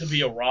potential to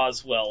be a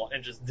Roswell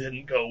and just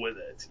didn't go with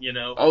it, you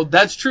know? Oh,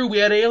 that's true. We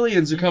had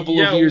aliens a couple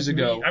of years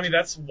ago. I mean,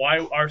 that's why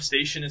our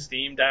station is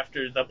themed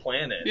after the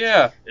planet.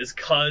 Yeah. Is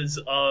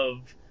because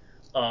of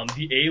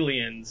the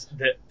aliens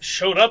that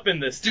showed up in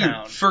this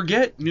town. Dude,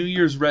 forget New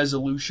Year's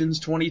resolutions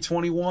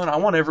 2021. I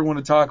want everyone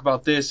to talk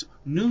about this.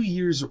 New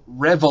Year's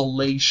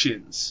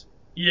revelations.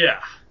 Yeah.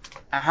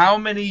 How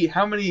many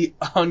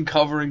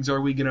uncoverings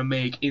are we going to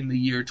make in the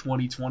year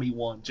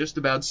 2021 just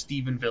about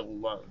Stephenville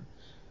alone?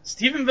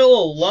 Stephenville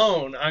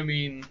alone, I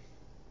mean,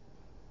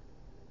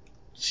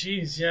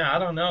 jeez, yeah, I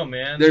don't know,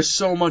 man. There's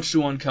so much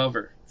to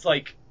uncover. It's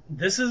like,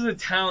 this is a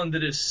town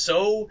that's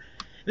so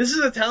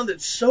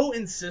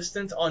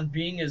insistent on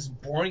being as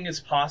boring as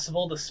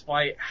possible,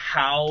 despite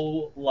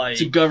how, it's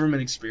a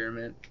government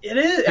experiment. It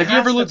is. Have you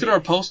ever looked at our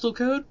postal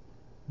code?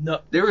 No.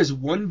 There is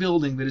one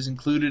building that is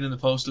included in the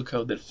postal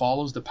code that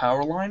follows the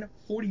power line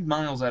 40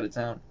 miles out of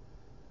town.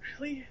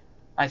 Really?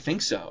 I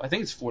think so. I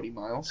think it's 40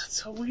 miles.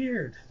 That's so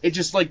weird. It's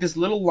just this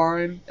little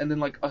line and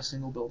then a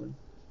single building.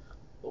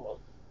 Well,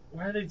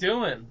 what are they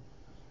doing?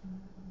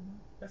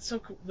 That's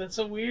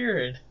so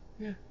weird.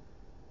 Yeah.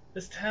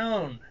 This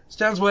town's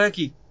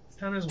wacky. This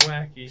town is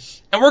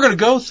wacky. And we're going to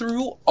go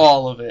through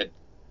all of it.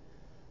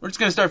 We're just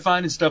going to start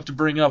finding stuff to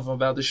bring up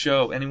about the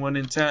show. Anyone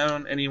in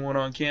town, anyone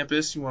on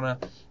campus, you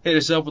want to hit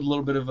us up with a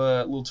little bit of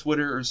a little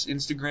Twitter or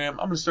Instagram. I'm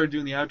going to start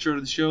doing the outro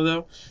to the show,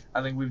 though.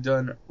 I think we've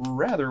done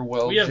rather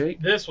well,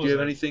 Jake. Do you have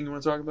anything you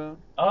want to talk about?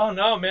 Oh,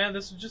 no, man.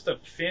 This was just a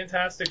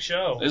fantastic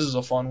show. This is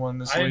a fun one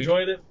this week. I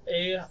enjoyed it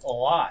a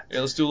lot.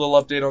 Yeah, let's do a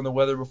little update on the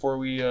weather before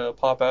we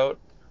pop out.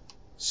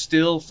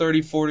 Still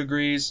 34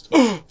 degrees.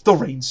 The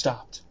rain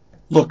stopped.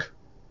 Look.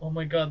 Oh,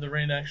 my God. The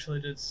rain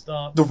actually did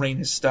stop. The rain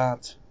has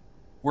stopped.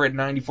 We're at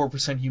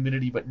 94%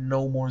 humidity, but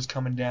no more is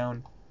coming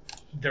down.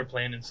 They're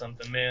planning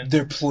something, man.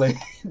 They're playing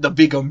the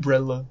big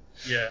umbrella.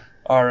 Yeah.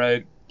 All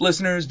right.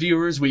 Listeners,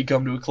 viewers, we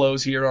come to a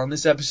close here on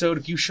this episode.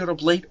 If you showed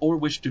up late or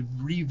wish to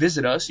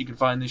revisit us, you can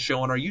find this show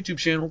on our YouTube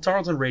channel,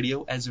 Tarleton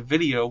Radio, as a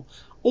video,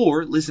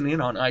 or listen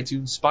in on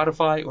iTunes,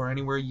 Spotify, or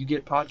anywhere you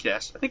get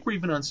podcasts. I think we're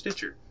even on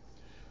Stitcher.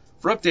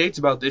 For updates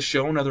about this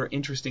show and other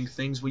interesting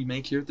things we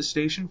make here at the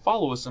station,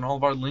 follow us on all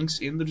of our links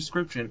in the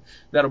description.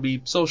 That'll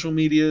be social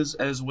medias,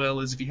 as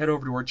well as if you head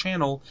over to our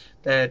channel,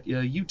 that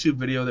YouTube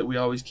video that we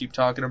always keep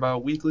talking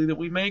about weekly that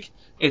we make,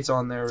 it's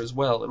on there as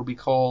well. It'll be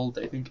called,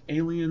 I think,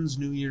 Aliens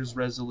New Year's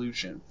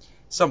Resolution.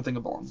 Something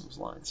along those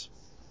lines.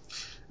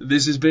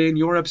 This has been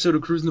your episode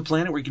of Cruising the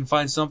Planet, where you can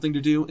find something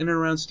to do in and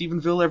around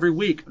Stephenville every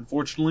week.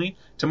 Unfortunately,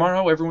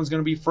 tomorrow everyone's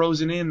going to be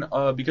frozen in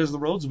because the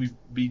roads will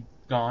be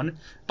gone,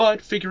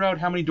 but figure out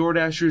how many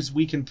DoorDashers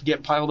we can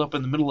get piled up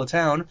in the middle of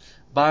town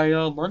by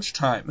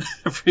lunchtime,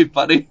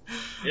 everybody.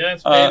 Yeah,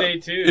 it's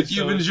payday too. If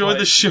you've enjoyed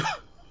the show...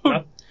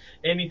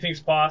 Anything's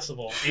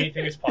possible.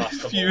 Anything is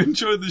possible. If you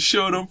enjoyed the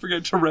show, don't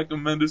forget to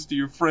recommend us to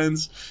your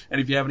friends.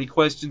 And if you have any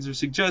questions or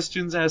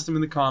suggestions, ask them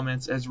in the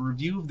comments as a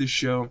review of the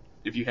show,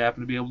 if you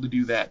happen to be able to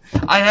do that.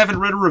 I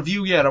haven't read a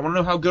review yet. I want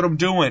to know how good I'm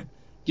doing.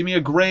 Give me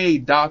a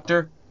grade,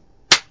 doctor.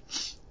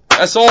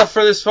 That's all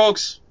for this,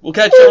 folks. We'll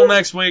catch you all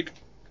next week.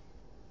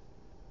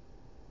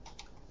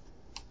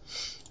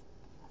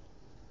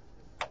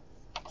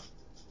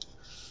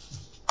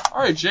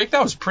 Alright, Jake,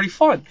 that was pretty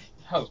fun.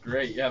 That was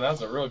great. Yeah, that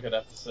was a real good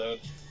episode.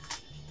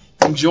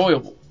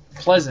 Enjoyable.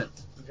 Pleasant.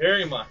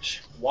 Very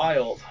much.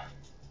 Wild.